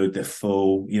bags are good, they're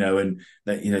full, and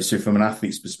that, so from an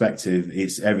athlete's perspective,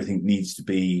 it's everything needs to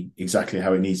be exactly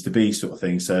how it needs to be, sort of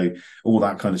thing. So all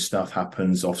that kind of stuff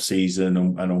happens off season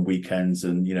and on weekends,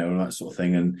 and and that sort of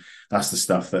thing. And that's the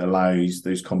stuff that allows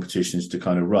those competitions to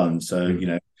kind of run. So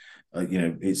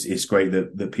it's great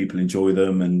that people enjoy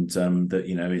them, and that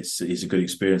it's a good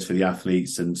experience for the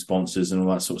athletes and sponsors and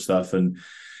all that sort of stuff. And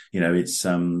it's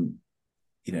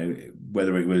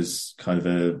whether it was kind of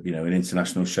an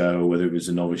international show, or whether it was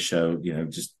a novice show,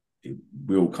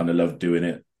 we all kind of loved doing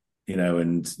it,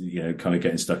 and kind of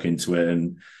getting stuck into it.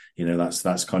 And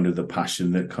that's kind of the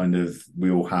passion that kind of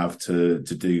we all have to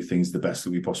do things the best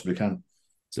that we possibly can.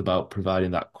 It's about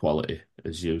providing that quality,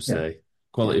 as you Yeah. say,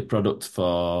 quality product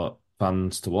for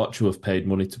fans to watch who have paid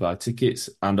money to buy tickets,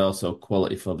 and also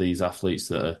quality for these athletes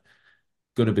that are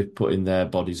going to be putting their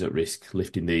bodies at risk,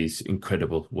 lifting these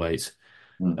incredible weights,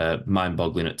 Mm.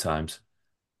 mind-boggling at times.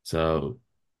 So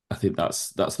I think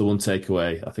that's the one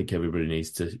takeaway I think everybody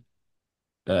needs to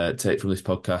take from this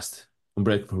podcast.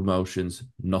 Unbreakable Promotions,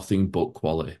 nothing but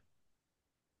quality.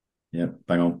 Yeah,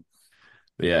 bang on.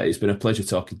 But yeah, it's been a pleasure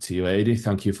talking to you, Adie.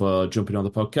 Thank you for jumping on the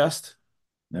podcast.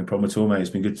 No problem at all, mate. It's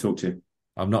been good to talk to you.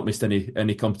 I've not missed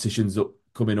any competitions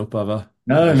coming up, have I?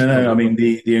 No, Any no, no. I strongman? mean,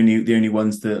 the only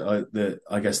ones that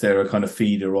I guess they're a kind of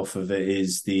feeder off of it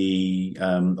is the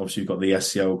obviously you've got the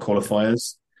SCL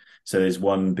qualifiers. So there's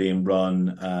one being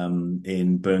run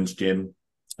in Burns Gym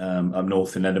up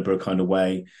north in Edinburgh kind of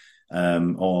way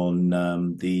on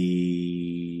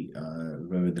the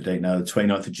remember the date now, the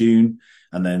 29th of June.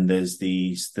 And then there's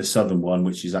the southern one,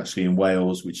 which is actually in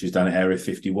Wales, which is down at Area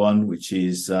 51, which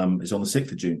is on the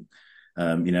 6th of June.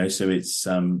 So it's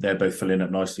they're both filling up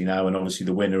nicely now, and obviously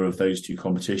the winner of those two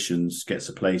competitions gets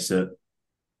a place at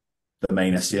the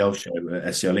main SCL show,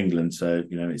 SCL England. So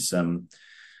it's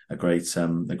a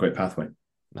great pathway.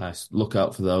 Nice. Look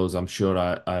out for those. I'm sure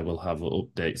I will have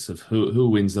updates of who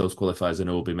wins those qualifiers and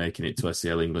who will be making it to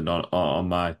SCL England on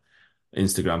my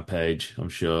Instagram page. I'm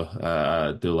sure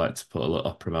I do like to put a lot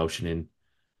of promotion in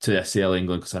to SCL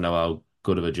England because I know how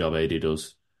good of a job Adie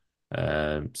does.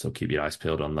 So keep your eyes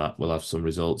peeled on that. We'll have some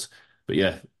results. But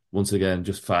yeah, once again,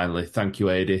 just finally, thank you,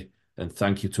 Adie, and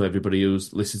thank you to everybody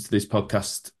who's listened to this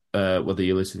podcast, whether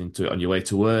you're listening to it on your way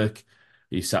to work,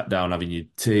 you sat down having your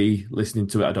tea, listening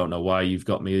to it. I don't know why you've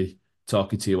got me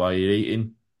talking to you while you're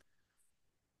eating.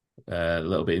 A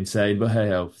little bit insane, but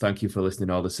hey, thank you for listening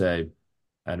all the same.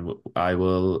 And I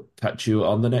will catch you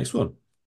on the next one.